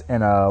dies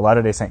and a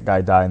Latter-day Saint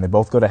guy die and they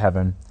both go to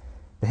heaven,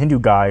 the Hindu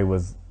guy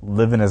was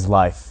living his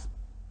life.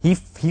 He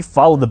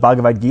followed the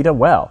Bhagavad Gita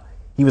well.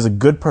 He was a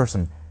good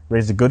person,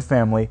 raised a good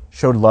family,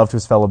 showed love to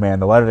his fellow man.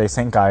 The Latter-day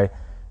Saint guy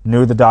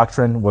knew the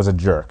doctrine, was a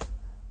jerk,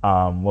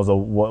 was a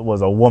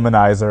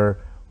womanizer,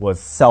 was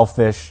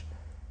selfish.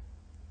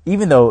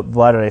 Even though the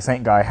Latter-day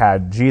Saint guy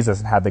had Jesus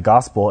and had the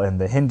gospel and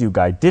the Hindu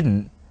guy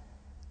didn't,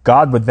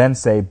 God would then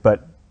say,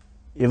 but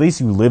at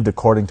least you lived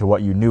according to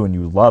what you knew and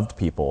you loved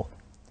people.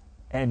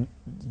 And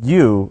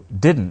you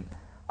didn't.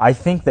 I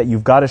think that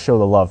you've got to show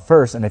the love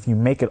first, and if you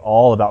make it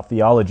all about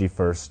theology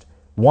first,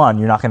 one,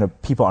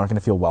 people aren't going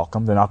to feel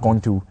welcome. They're not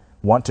going to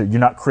want to. You're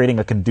not creating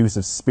a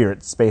conducive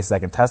spirit space that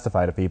can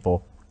testify to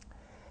people.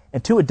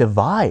 And two, it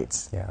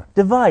divides. Yeah.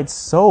 Divides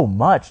so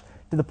much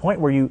to the point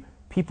where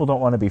people don't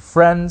want to be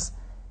friends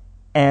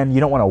and you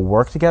don't want to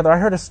work together. I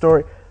heard a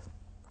story,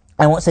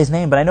 I won't say his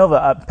name, but I know of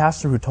a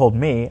pastor who told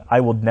me, I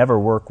will never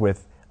work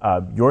with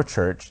your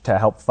church to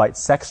help fight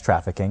sex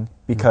trafficking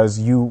because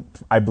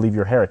I believe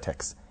you're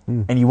heretics.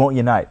 And you won't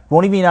unite.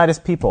 Won't even unite as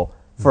people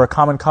for a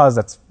common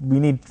cause we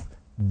need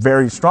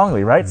very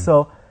strongly, right?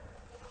 So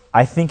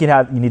I think you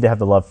need to have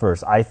the love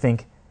first. I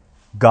think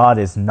God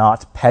is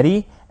not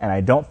petty, and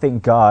I don't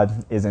think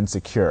God is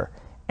insecure.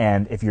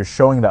 And if you're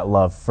showing that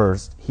love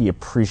first, he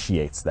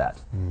appreciates that.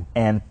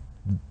 And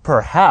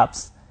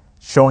perhaps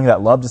showing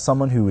that love to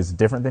someone who is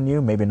different than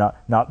you, maybe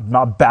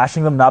not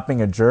bashing them, not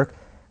being a jerk,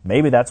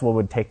 maybe that's what it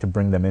would take to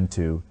bring them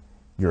into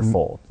your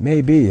fold.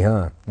 Maybe,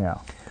 huh? Yeah.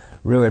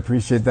 Really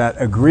appreciate that.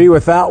 Agree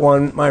with that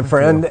one, my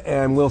friend,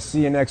 and we'll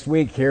see you next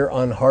week here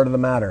on Heart of the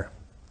Matter.